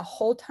 There's not a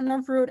whole ton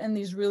of root in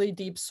these really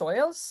deep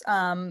soils.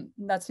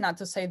 That's not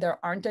to say there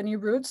aren't any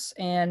roots.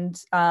 And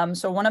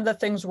so one of the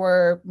things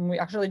we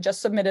actually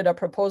just submitted a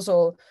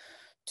proposal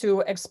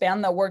to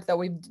expand the work that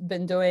we've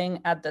been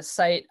doing at the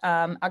site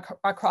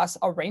across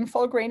a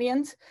rainfall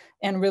gradient,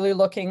 and really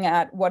looking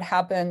at what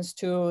happens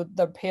to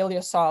the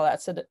paleosol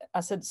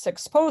as it's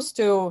exposed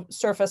to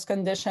surface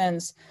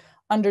conditions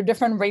under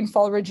different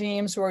rainfall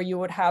regimes, where you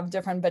would have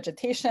different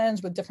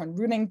vegetations with different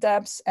rooting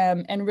depths,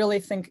 and really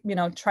think,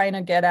 trying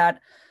to get at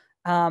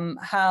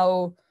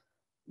how,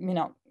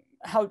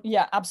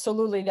 yeah,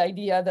 absolutely, the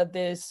idea that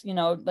this,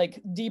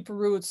 like deep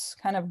roots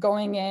kind of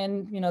going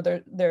in,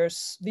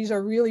 these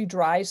are really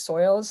dry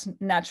soils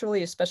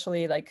naturally,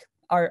 especially like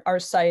our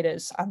site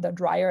is on the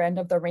drier end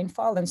of the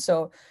rainfall. And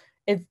so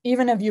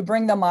even if you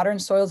bring the modern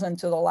soils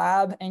into the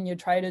lab and you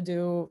try to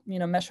do,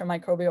 measure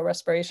microbial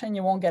respiration,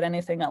 you won't get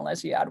anything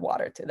unless you add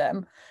water to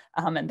them.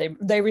 And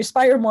they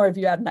respire more if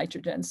you add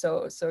nitrogen.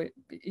 So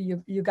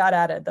you got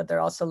at it, that they're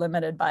also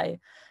limited by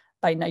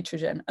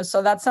nitrogen.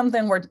 So that's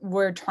something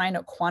we're trying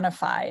to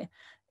quantify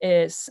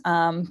is,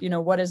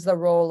 what is the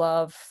role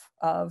of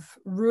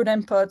root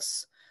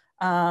inputs?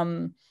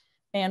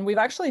 And we've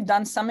actually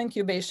done some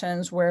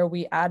incubations where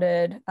we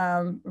added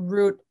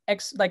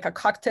like a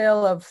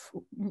cocktail of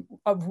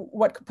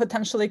what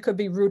potentially could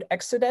be root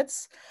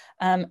exudates,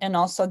 and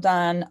also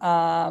done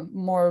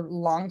more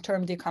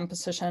long-term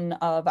decomposition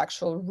of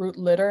actual root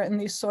litter in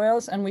these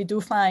soils. And we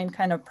do find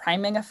kind of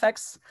priming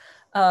effects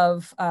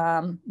of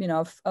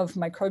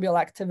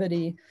microbial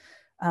activity.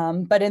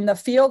 But in the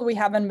field, we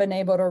haven't been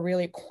able to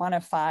really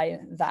quantify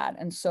that.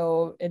 And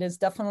so it is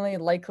definitely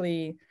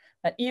likely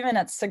that even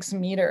at 6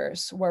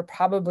 meters, we're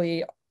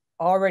probably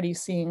already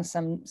seeing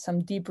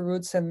some deep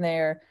roots in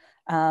there,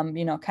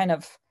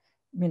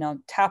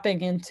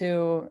 tapping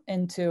into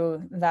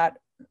that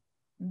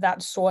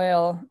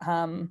soil,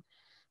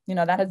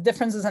 that has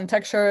differences in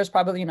textures,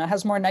 probably,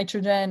 has more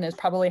nitrogen, it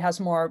probably has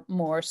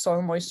more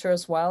soil moisture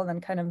as well, than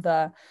kind of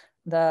the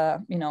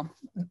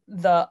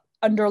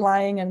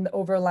underlying and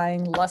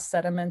overlying less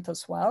sediment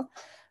as well.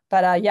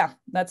 But yeah,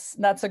 that's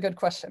a good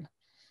question.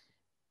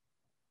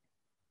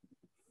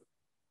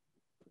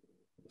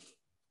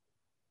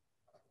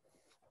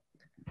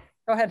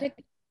 Go ahead.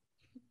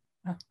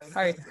 Oh,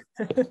 sorry.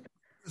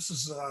 This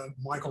is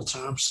Michael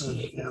Thompson,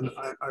 and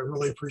I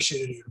really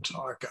appreciated your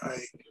talk.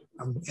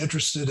 I'm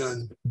interested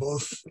in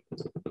both.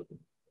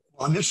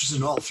 Well, I'm interested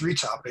in all 3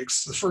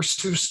 topics. The first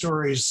 2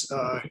 stories,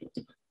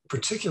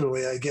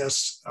 particularly, I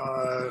guess,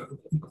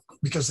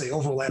 because they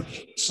overlap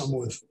some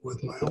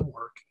with my own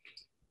work.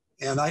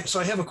 And so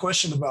I have a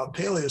question about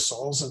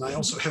paleosols, and I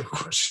also have a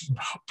question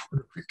about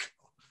Puerto Rico.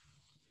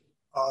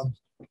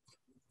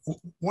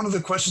 One of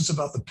the questions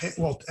about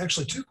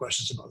actually 2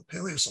 questions about the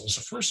paleosols.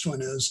 The first one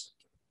is,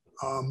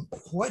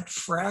 what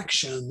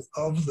fraction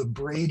of the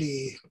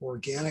Brady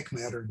organic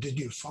matter did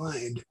you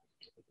find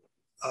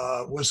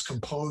was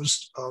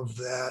composed of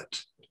the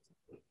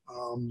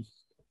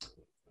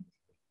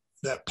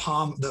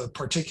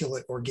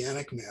particulate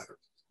organic matter?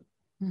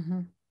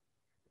 Mm-hmm.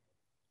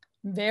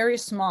 Very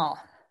small.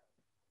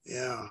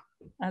 Yeah.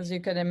 As you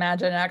could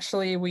imagine,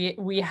 actually,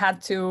 we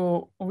had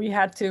to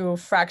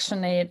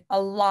fractionate a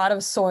lot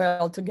of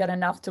soil to get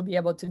enough to be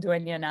able to do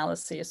any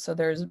analysis. So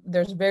there's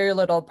very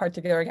little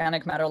particular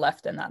organic matter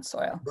left in that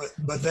soil.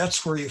 But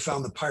that's where you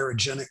found the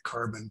pyrogenic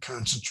carbon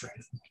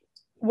concentrated.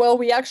 Well,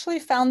 we actually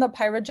found the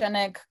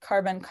pyrogenic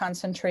carbon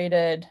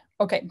concentrated.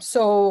 Okay,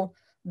 so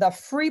the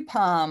free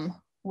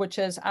palm, which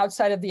is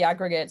outside of the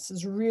aggregates,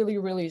 is really,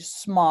 really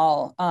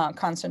small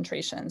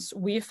concentrations.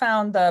 We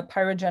found the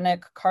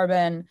pyrogenic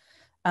carbon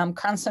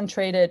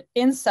concentrated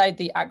inside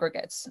the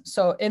aggregates.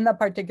 So in the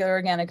particular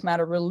organic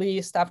matter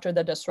released after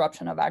the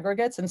disruption of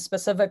aggregates, and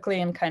specifically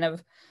in kind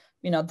of,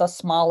 the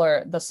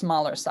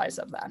smaller size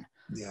of that.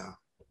 Yeah.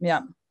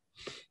 Yeah.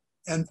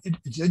 And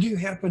did you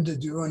happen to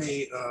do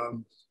any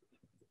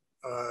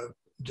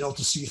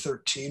Delta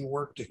C13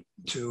 work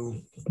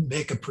to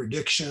make a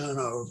prediction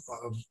of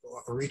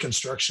a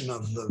reconstruction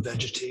of the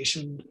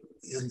vegetation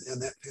in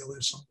that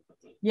paleosol?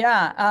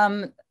 Yeah,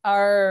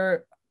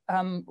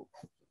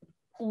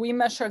 we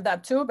measured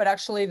that too, but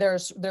actually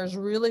there's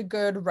really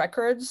good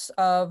records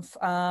of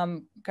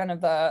kind of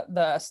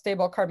the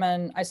stable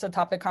carbon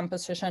isotopic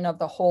composition of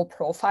the whole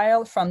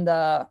profile from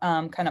the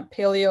kind of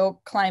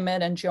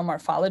paleoclimate and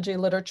geomorphology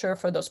literature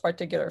for those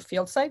particular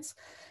field sites.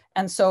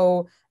 And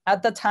so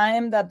at the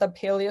time that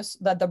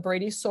the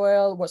Brady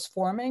soil was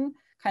forming,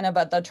 kind of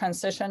at the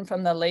transition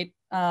from the late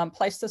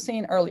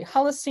Pleistocene, early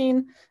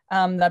Holocene,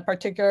 that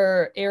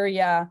particular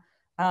area,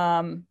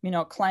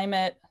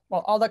 climate,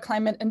 well, all the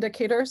climate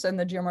indicators and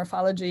the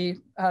geomorphology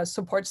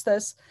supports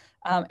this,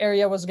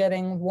 area was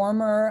getting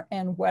warmer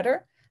and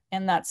wetter,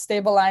 and that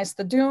stabilized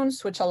the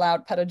dunes, which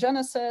allowed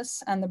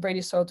pedogenesis and the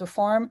Brady soil to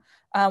form,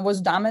 was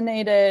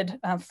dominated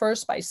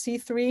first by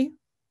C3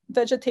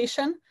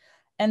 vegetation.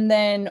 And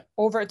then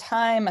over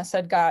time, as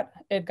it got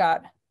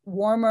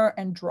warmer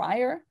and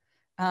drier,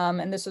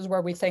 and this is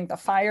where we think the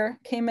fire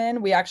came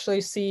in. We actually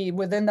see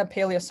within the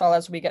paleosol,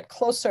 as we get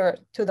closer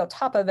to the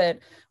top of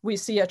it, we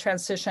see a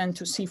transition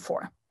to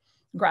C4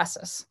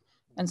 grasses.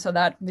 And so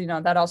that,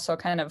 that also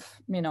kind of,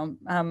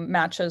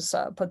 matches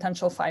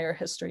potential fire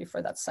history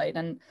for that site.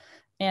 And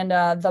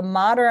the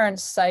modern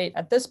site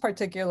at this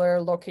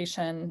particular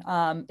location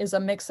is a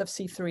mix of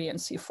C3 and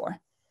C4.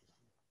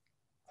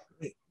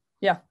 Great.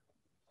 Yeah.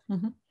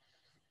 Mm-hmm.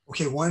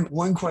 Okay,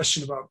 one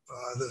question about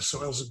the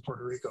soils in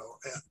Puerto Rico.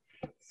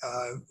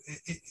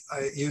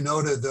 You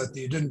noted that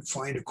you didn't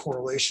find a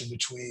correlation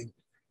between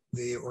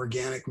the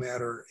organic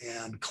matter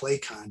and clay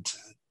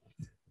content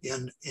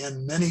in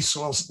many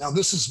soils. Now,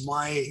 this is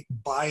my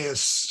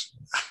bias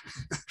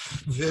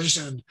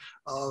vision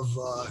of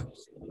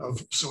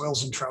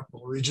soils in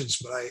tropical regions,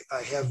 but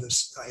I have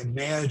this. I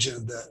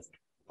imagine that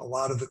a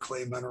lot of the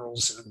clay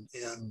minerals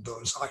in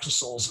those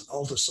octosols and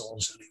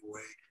ultisols,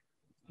 anyway,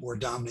 were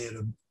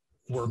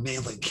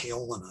mainly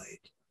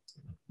kaolinite,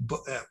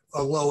 but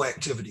a low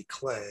activity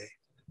clay.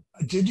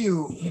 Did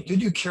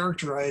you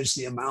characterize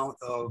the amount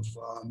of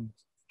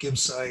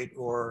gibbsite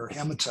or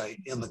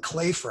hematite in the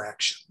clay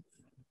fraction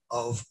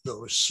of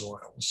those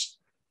soils?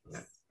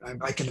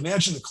 I can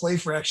imagine the clay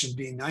fraction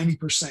being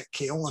 90%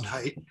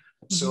 kaolinite,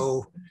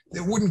 so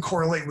it wouldn't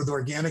correlate with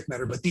organic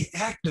matter, but the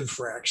active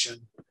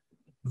fraction,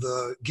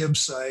 the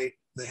gibbsite,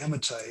 the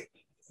hematite,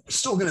 is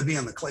still going to be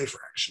in the clay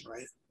fraction,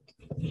 right?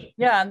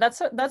 Yeah,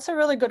 that's a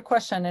really good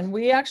question. And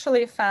we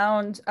actually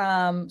found,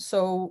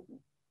 so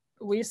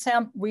we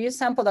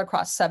sampled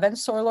across 7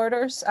 soil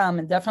orders.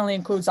 It definitely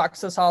includes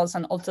oxasols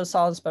and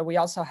ultisols, but we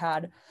also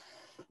had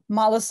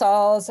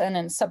mollisols and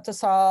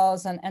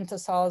inceptisols and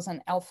entasols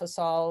and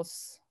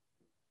alphasols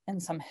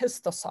and some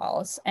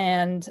histosols.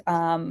 And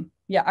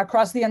yeah,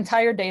 across the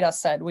entire data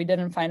set, we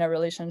didn't find a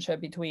relationship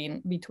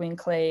between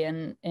clay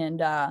and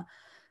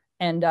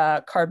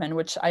carbon,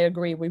 which I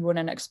agree we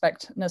wouldn't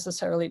expect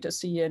necessarily to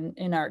see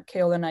in our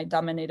kaolinite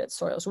dominated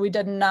soils. We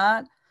did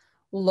not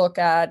look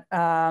at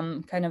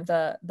kind of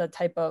the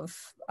type of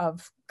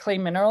clay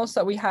minerals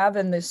that we have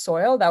in this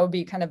soil. That would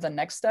be kind of the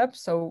next step.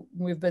 So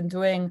we've been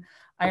doing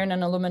iron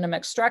and aluminum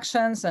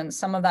extractions, and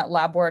some of that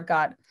lab work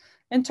got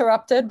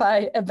interrupted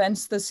by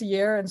events this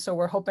year. And so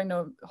we're hoping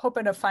to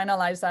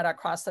finalize that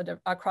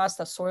across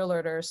the soil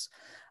orders.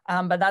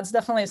 But that's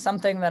definitely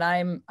something that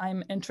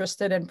I'm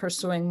interested in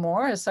pursuing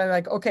more. Is so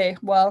like, okay,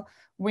 well,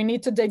 we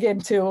need to dig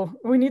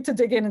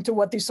into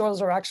what these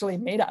soils are actually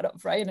made out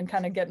of, right? And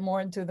kind of get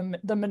more into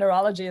the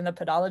mineralogy and the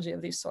pedology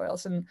of these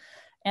soils.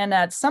 And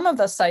at some of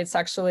the sites,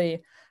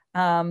 actually,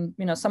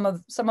 you know, some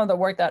of the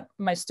work that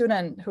my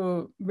student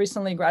who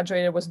recently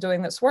graduated was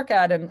doing this work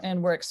at,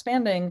 and we're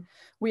expanding,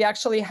 we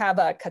actually have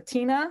a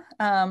katina.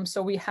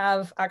 So we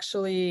have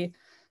actually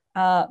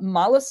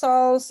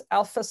mollisols,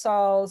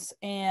 alphasols,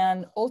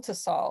 and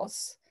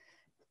ultisols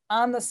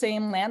on the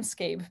same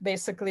landscape,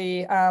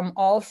 basically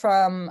all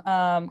from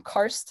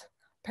karst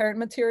parent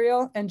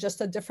material and just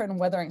at different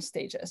weathering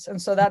stages.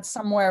 And so that's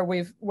somewhere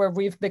where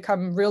we've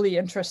become really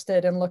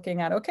interested in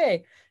looking at,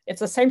 okay, it's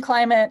the same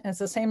climate, it's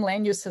the same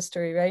land use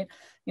history, right?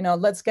 You know,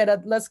 let's get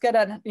at,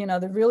 you know,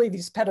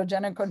 these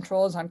pedogenic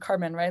controls on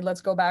carbon, right?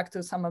 Let's go back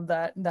to some of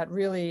that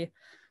really,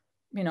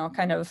 you know,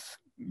 kind of,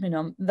 you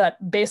know,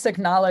 that basic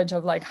knowledge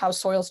of like how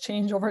soils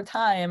change over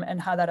time and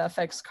how that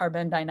affects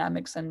carbon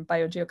dynamics and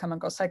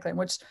biogeochemical cycling,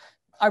 which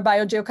our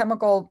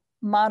biogeochemical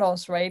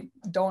models, right,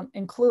 don't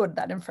include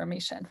that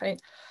information, right?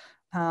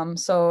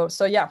 So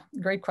yeah,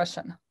 great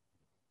question.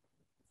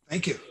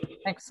 Thank you.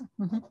 Thanks.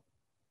 Mm-hmm.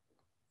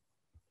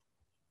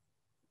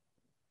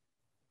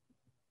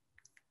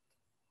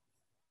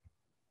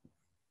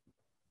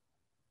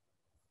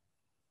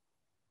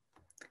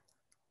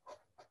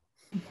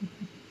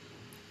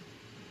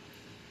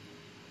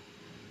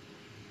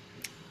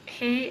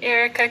 Hey,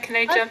 Erica, can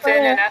I jump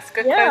in and ask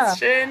a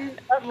question?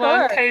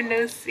 Long time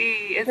no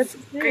see. It's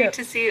great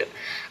to see you.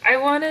 I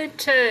wanted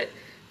to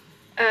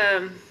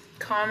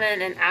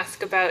comment and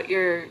ask about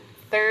your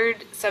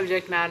third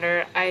subject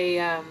matter.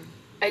 I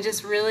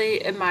just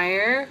really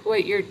admire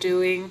what you're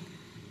doing,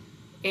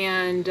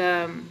 and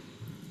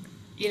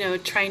you know,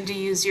 trying to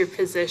use your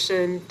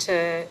position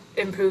to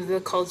improve the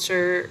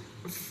culture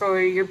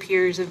for your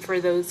peers and for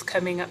those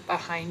coming up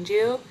behind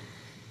you.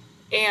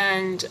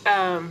 And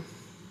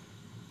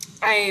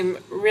I'm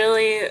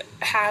really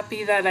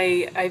happy that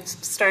I've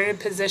started a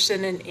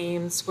position in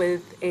Ames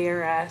with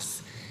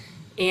ARS,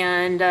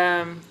 and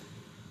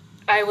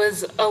I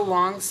was a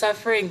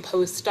long-suffering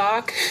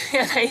postdoc,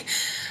 and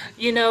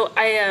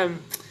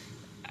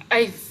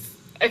I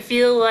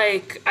feel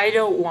like I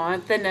don't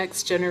want the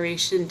next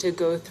generation to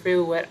go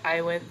through what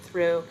I went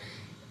through,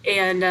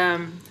 and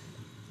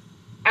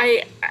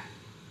I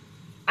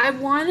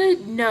want to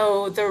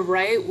know the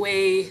right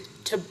way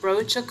to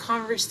broach a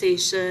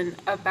conversation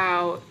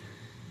about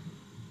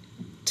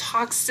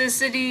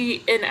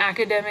toxicity in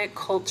academic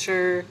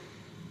culture,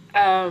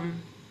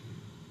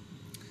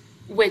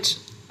 which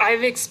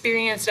I've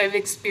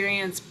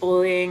experienced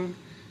bullying.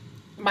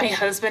 My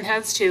husband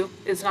has too.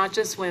 It's not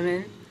just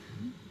women.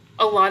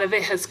 A lot of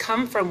it has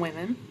come from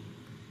women.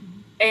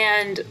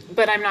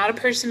 But I'm not a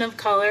person of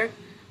color.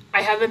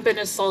 I haven't been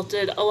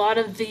assaulted. A lot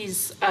of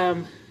these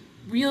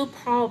real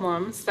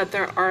problems that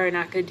there are in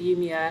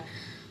academia,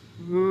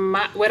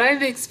 what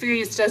I've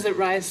experienced doesn't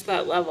rise to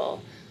that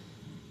level.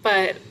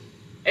 But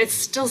it's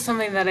still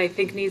something that I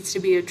think needs to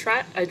be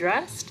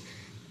addressed.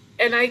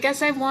 And I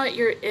guess I want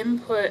your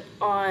input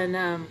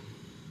on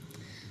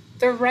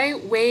the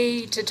right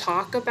way to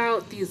talk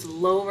about these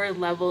lower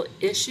level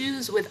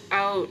issues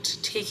without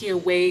taking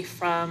away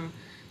from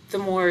the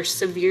more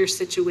severe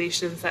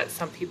situations that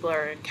some people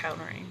are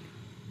encountering.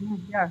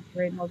 Yeah,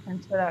 great. Well,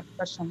 thanks for that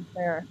question,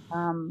 Claire.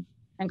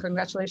 And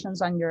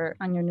congratulations on your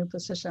new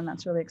position.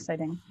 That's really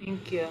exciting.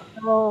 Thank you.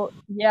 So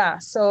yeah,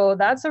 so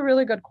that's a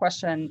really good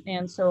question.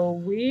 And so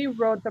we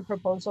wrote the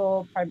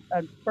proposal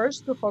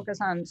first to focus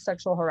on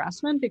sexual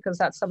harassment, because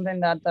that's something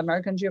that the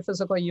American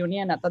Geophysical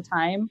Union at the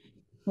time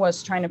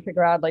was trying to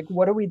figure out, like,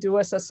 what do we do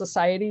as a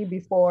society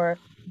before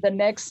the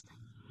next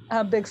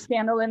big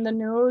scandal in the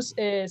news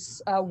is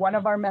one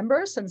of our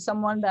members and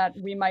someone that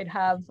we might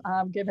have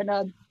given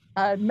a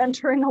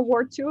mentoring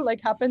award to,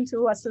 like happened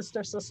to a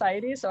sister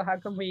society. So how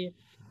can we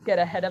get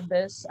ahead of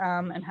this,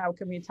 and how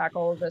can we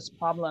tackle this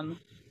problem?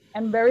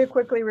 And very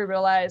quickly we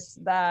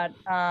realized that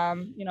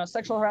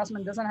sexual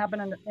harassment doesn't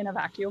happen in a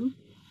vacuum.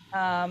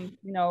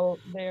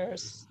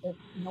 There's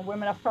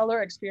women of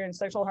color experience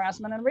sexual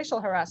harassment and racial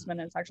harassment.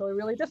 It's actually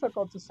really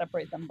difficult to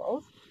separate them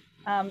both.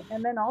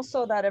 And then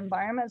also that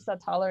environments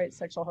that tolerate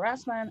sexual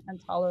harassment and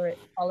tolerate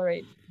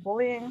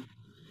bullying,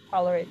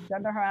 tolerate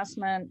gender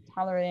harassment,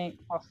 tolerate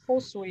a whole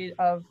suite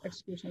of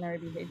exclusionary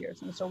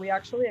behaviors. And so we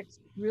actually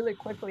really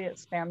quickly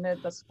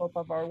expanded the scope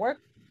of our work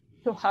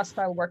to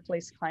hostile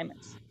workplace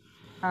climates.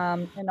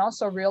 And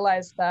also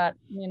realized that,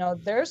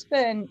 there's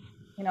been,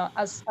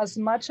 as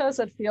much as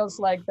it feels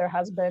like there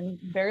has been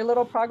very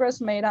little progress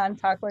made on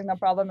tackling the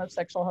problem of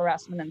sexual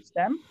harassment in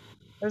STEM,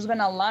 there's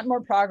been a lot more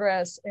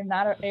progress in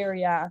that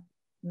area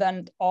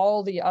than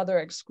all the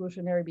other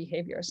exclusionary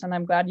behaviors. And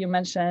I'm glad you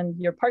mentioned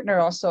your partner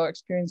also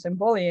experiencing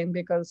bullying,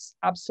 because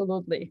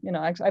absolutely,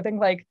 I think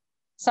like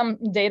some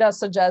data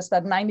suggests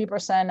that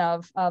 90%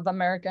 of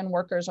American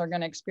workers are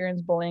going to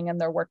experience bullying in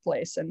their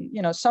workplace. And,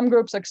 some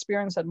groups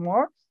experience it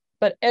more,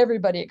 but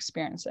everybody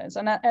experiences.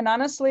 And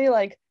honestly,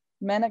 like,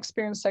 men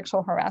experience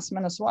sexual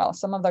harassment as well.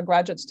 Some of the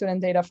graduate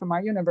student data from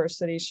our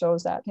university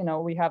shows that,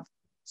 we have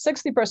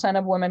 60%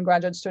 of women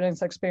graduate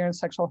students experience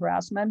sexual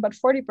harassment, but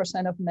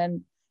 40% of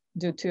men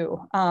do too.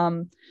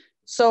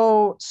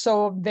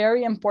 So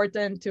very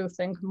important to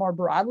think more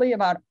broadly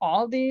about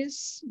all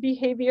these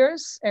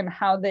behaviors and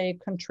how they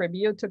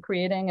contribute to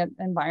creating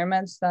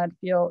environments that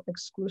feel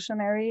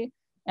exclusionary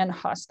and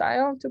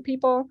hostile to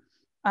people.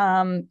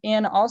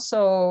 And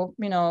also,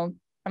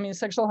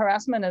 sexual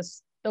harassment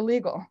is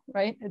illegal,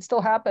 right? It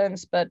still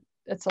happens, but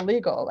it's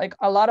illegal. Like,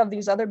 a lot of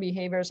these other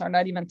behaviors are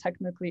not even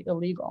technically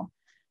illegal.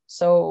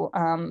 So,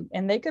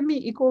 and they can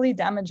be equally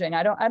damaging.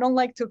 I don't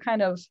like to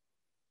kind of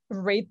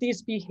rate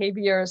these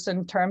behaviors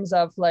in terms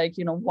of like,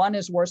 one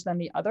is worse than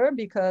the other,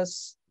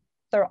 because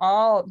they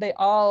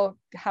all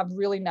have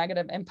really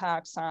negative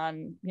impacts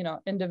on,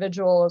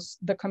 individuals,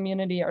 the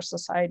community, our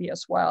society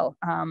as well.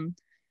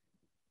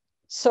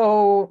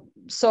 So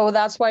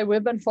that's why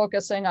we've been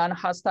focusing on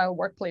hostile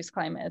workplace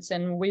climates,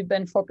 and we've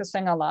been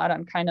focusing a lot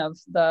on kind of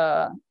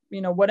the,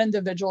 what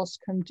individuals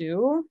can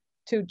do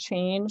to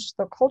change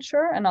the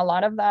culture. And a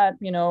lot of that,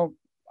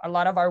 a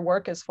lot of our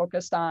work is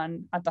focused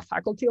on at the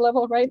faculty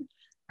level, right?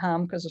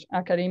 Because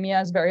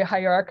academia is very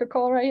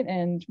hierarchical, right?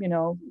 And,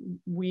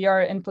 we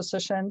are in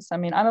positions,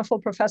 I'm a full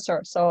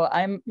professor, so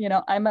I'm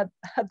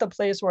at the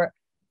place where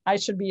I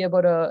should be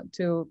able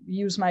to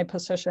use my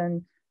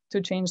position to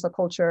change the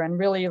culture and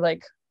really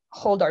like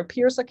hold our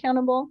peers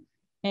accountable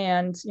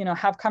and,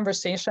 have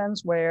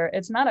conversations where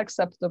it's not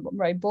acceptable,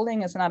 right?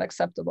 Bullying is not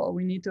acceptable.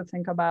 We need to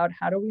think about,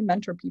 how do we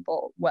mentor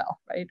people well,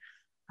 right?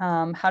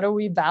 How do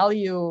we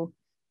value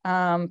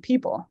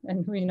people?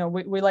 And,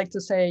 we like to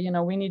say,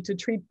 we need to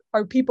treat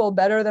our people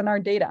better than our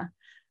data.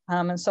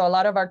 And so a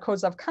lot of our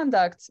codes of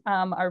conduct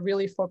are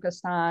really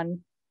focused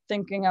on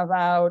thinking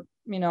about,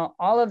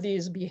 all of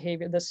these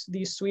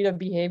these suite of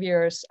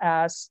behaviors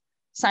as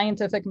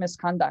scientific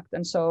misconduct.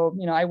 And so,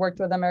 I worked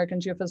with American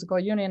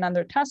Geophysical Union and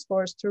their task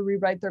force to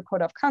rewrite their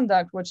code of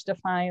conduct, which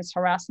defines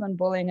harassment,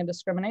 bullying, and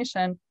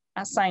discrimination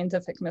as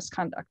scientific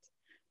misconduct.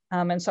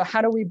 And so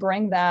how do we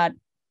bring that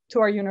to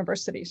our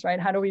universities,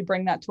 right? How do we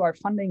bring that to our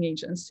funding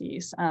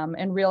agencies,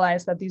 and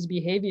realize that these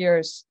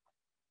behaviors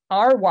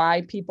are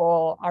why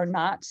people are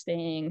not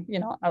staying,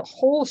 a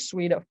whole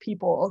suite of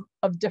people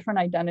of different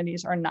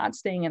identities are not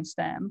staying in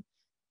STEM.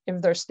 If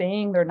they're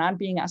staying, they're not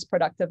being as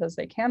productive as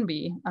they can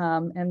be.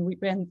 And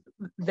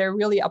they're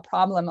really a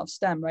problem of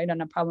STEM, right?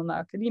 And a problem of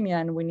academia,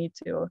 and we need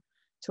to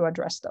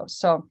address those.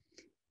 So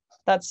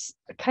that's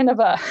kind of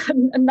a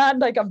not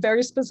like a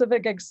very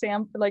specific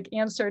example, like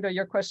answer to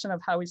your question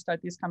of how we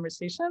start these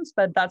conversations,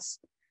 but that's,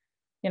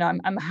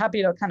 I'm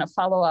happy to kind of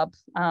follow up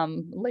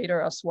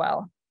later as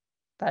well.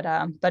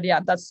 But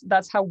yeah,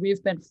 that's how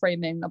we've been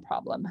framing the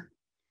problem.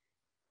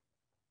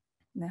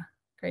 Yeah,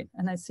 great.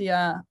 And I see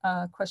a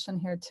question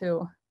here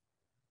too.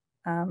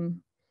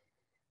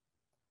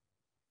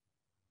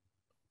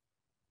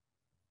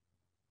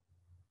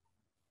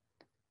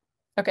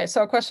 Okay,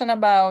 so a question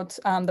about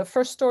the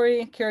first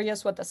story,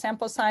 curious what the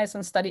sample size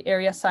and study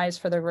area size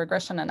for the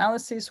regression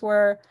analyses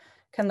were,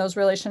 Can those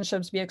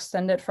relationships be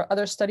extended for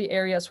other study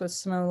areas with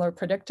similar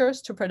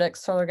predictors to predict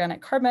soil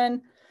organic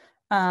carbon?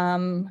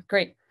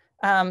 Great.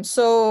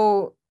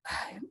 So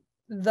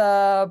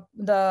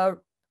the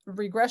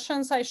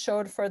regressions I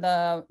showed for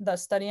the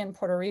study in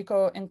Puerto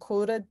Rico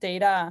included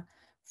data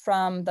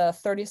from the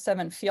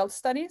 37 field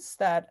studies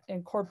that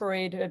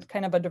incorporated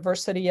kind of a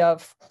diversity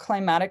of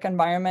climatic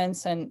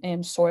environments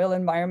and soil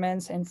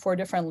environments in 4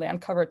 different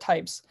land cover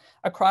types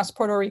across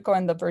Puerto Rico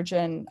and the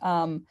Virgin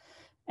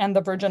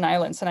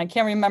Islands. And I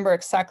can't remember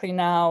exactly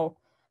now.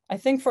 I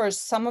think for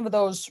some of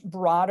those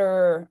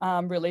broader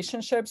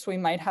relationships, we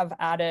might have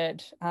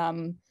added,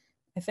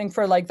 I think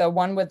for like the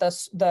one with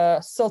the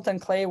silt and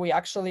clay, we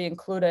actually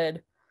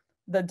included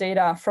the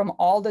data from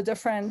all the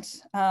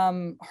different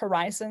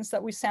horizons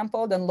that we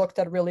sampled and looked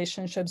at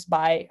relationships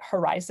by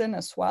horizon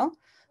as well.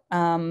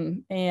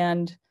 And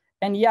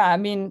yeah, I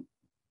mean,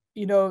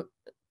 you know,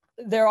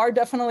 there are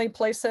definitely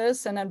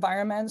places and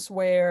environments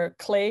where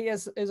clay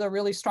is a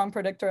really strong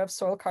predictor of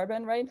soil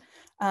carbon, right?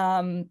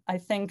 I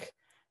think,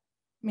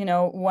 you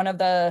know, one of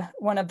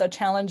the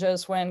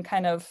challenges when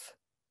kind of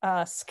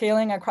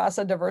scaling across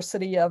a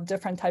diversity of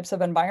different types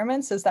of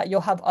environments is that you'll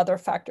have other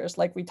factors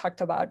like we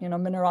talked about, you know,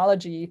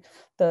 mineralogy,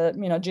 the,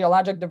 you know,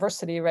 geologic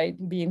diversity, right,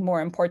 being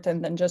more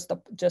important than just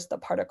the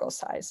particle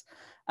size.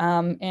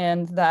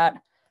 And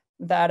that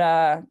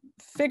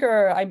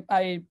figure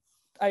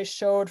I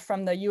showed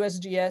from the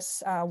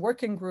USGS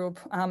working group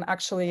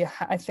actually,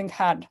 I think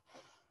had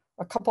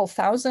a couple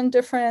thousand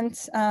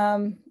different,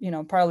 you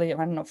know, probably, I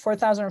don't know,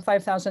 4,000 or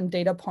 5,000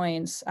 data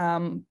points,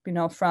 you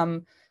know,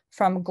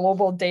 from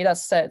global data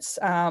sets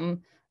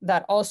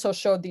that also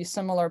showed these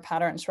similar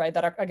patterns, right?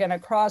 That are, again,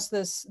 across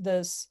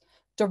this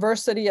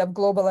diversity of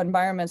global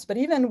environments, but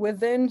even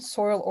within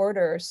soil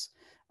orders,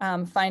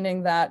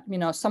 finding that, you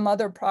know, some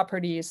other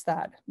properties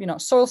that, you know,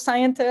 soil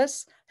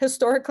scientists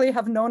historically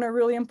have known are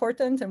really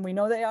important, and we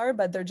know they are,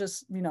 but they're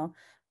just, you know,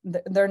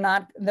 they're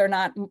not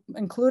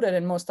included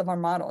in most of our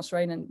models,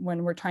 right? And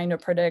when we're trying to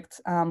predict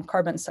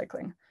carbon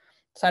cycling.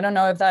 So I don't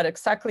know if that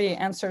exactly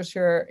answers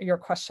your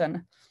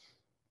question.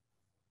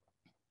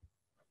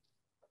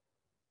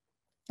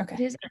 Okay.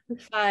 It is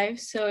after 5,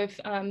 so if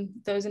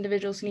those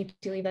individuals need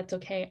to leave, that's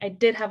okay. I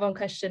did have one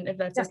question, if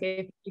that's okay,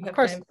 if you have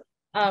time.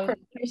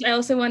 First, I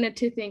also wanted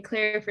to thank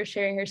Claire for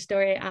sharing her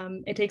story.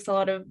 It takes a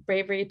lot of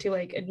bravery to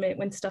like admit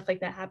when stuff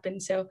like that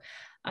happens. So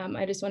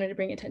I just wanted to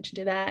bring attention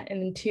to that,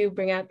 and then to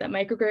bring out that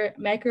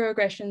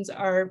microaggressions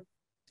are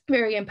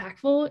very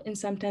impactful and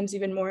sometimes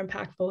even more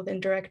impactful than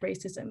direct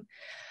racism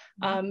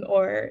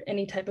or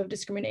any type of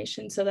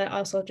discrimination. So that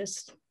also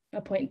just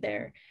a point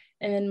there.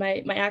 And then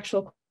my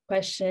actual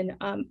question,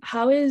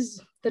 how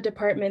is the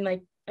department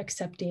like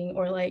accepting,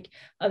 or like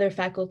other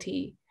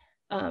faculty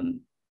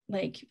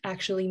like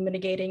actually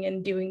mitigating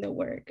and doing the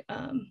work?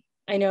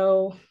 I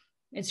know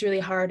it's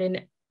really hard,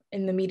 and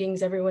in the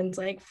meetings everyone's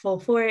like full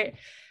for it,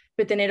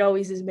 but then it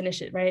always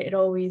diminishes, right? It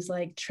always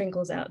like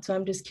trickles out. So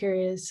I'm just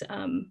curious,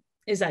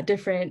 is that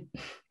different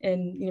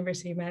in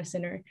University of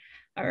Madison,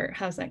 or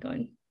how's that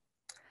going?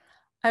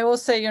 I will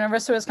say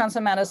University of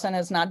Wisconsin-Madison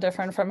is not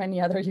different from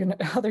any other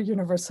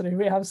university.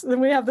 We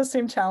have the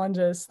same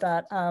challenges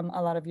that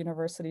a lot of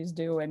universities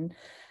do, and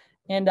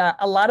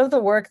a lot of the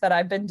work that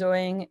I've been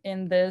doing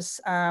in this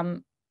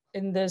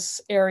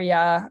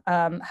area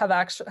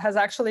has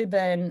actually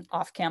been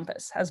off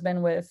campus, has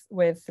been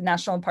with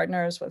national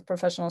partners, with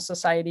professional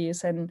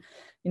societies, and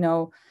you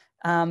know.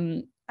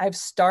 I've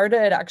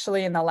started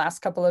actually in the last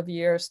couple of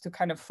years to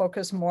kind of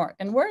focus more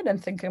inward and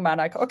thinking about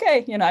like,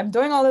 okay, you know, I'm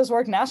doing all this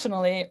work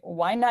nationally.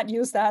 Why not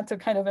use that to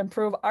kind of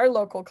improve our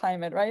local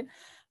climate, right?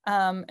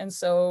 And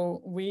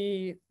so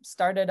we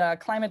started a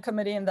climate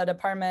committee in the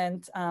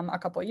department a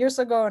couple of years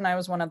ago, and I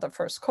was one of the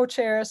first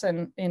co-chairs,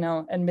 and you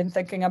know, and been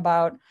thinking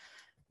about,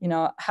 you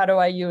know, how do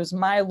I use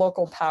my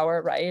local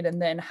power, right?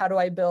 And then how do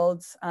I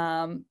build,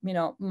 you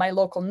know, my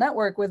local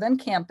network within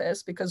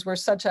campus, because we're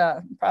such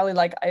a, probably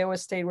like Iowa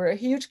State, we're a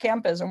huge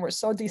campus and we're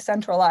so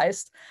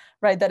decentralized,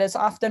 right? That it's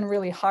often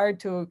really hard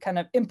to kind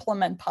of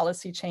implement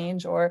policy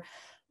change, or,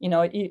 you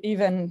know,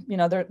 even, you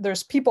know,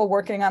 there's people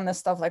working on this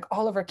stuff like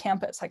all over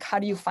campus. Like, how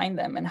do you find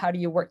them and how do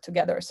you work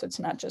together? So it's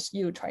not just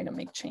you trying to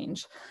make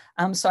change.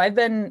 So I've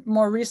been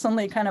more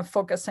recently kind of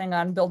focusing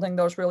on building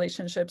those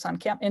relationships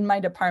in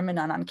my department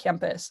and on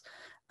campus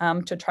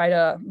to try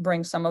to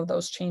bring some of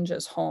those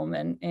changes home.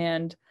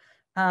 And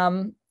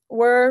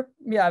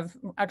I've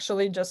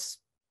actually just,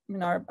 you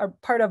know, are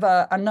part of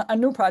a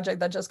new project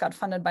that just got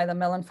funded by the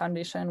Mellon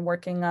Foundation,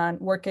 working on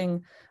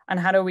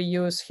how do we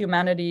use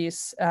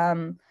humanities,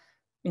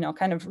 you know,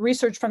 kind of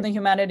research from the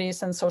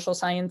humanities and social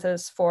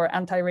sciences for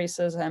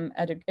anti-racism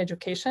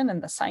education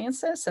and the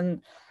sciences.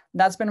 And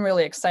that's been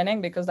really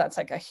exciting because that's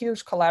like a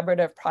huge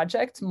collaborative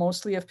project,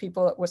 mostly of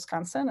people at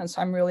Wisconsin. And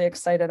so I'm really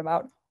excited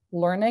about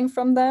learning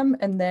from them,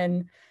 and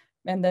then,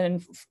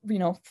 you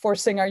know,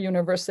 forcing our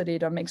university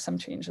to make some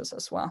changes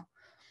as well.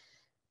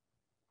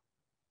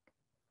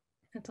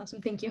 That's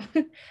awesome, thank you.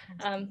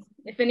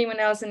 If anyone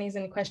else needs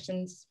any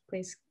questions,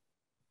 please.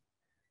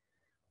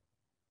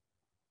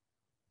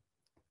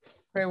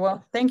 Very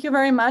well. Thank you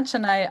very much.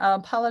 And I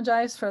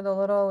apologize for the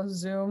little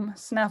Zoom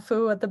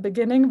snafu at the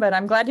beginning, but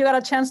I'm glad you got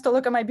a chance to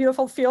look at my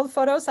beautiful field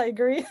photos. I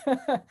agree.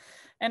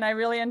 And I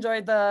really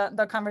enjoyed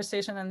the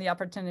conversation and the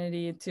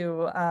opportunity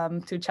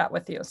to chat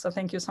with you. So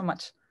thank you so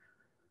much.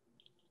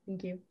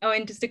 Thank you. Oh,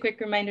 and just a quick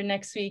reminder,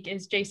 next week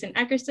is Jason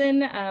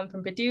Ackerson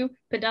from Purdue,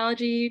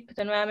 Pedology,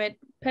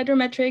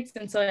 Pedrometrics,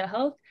 and Soil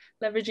Health,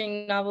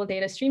 leveraging novel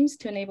data streams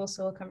to enable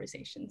soil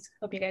conversations.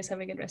 Hope you guys have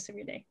a good rest of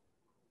your day.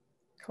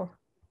 Cool.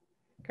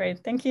 Great.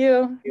 Thank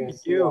you.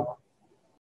 Thank you.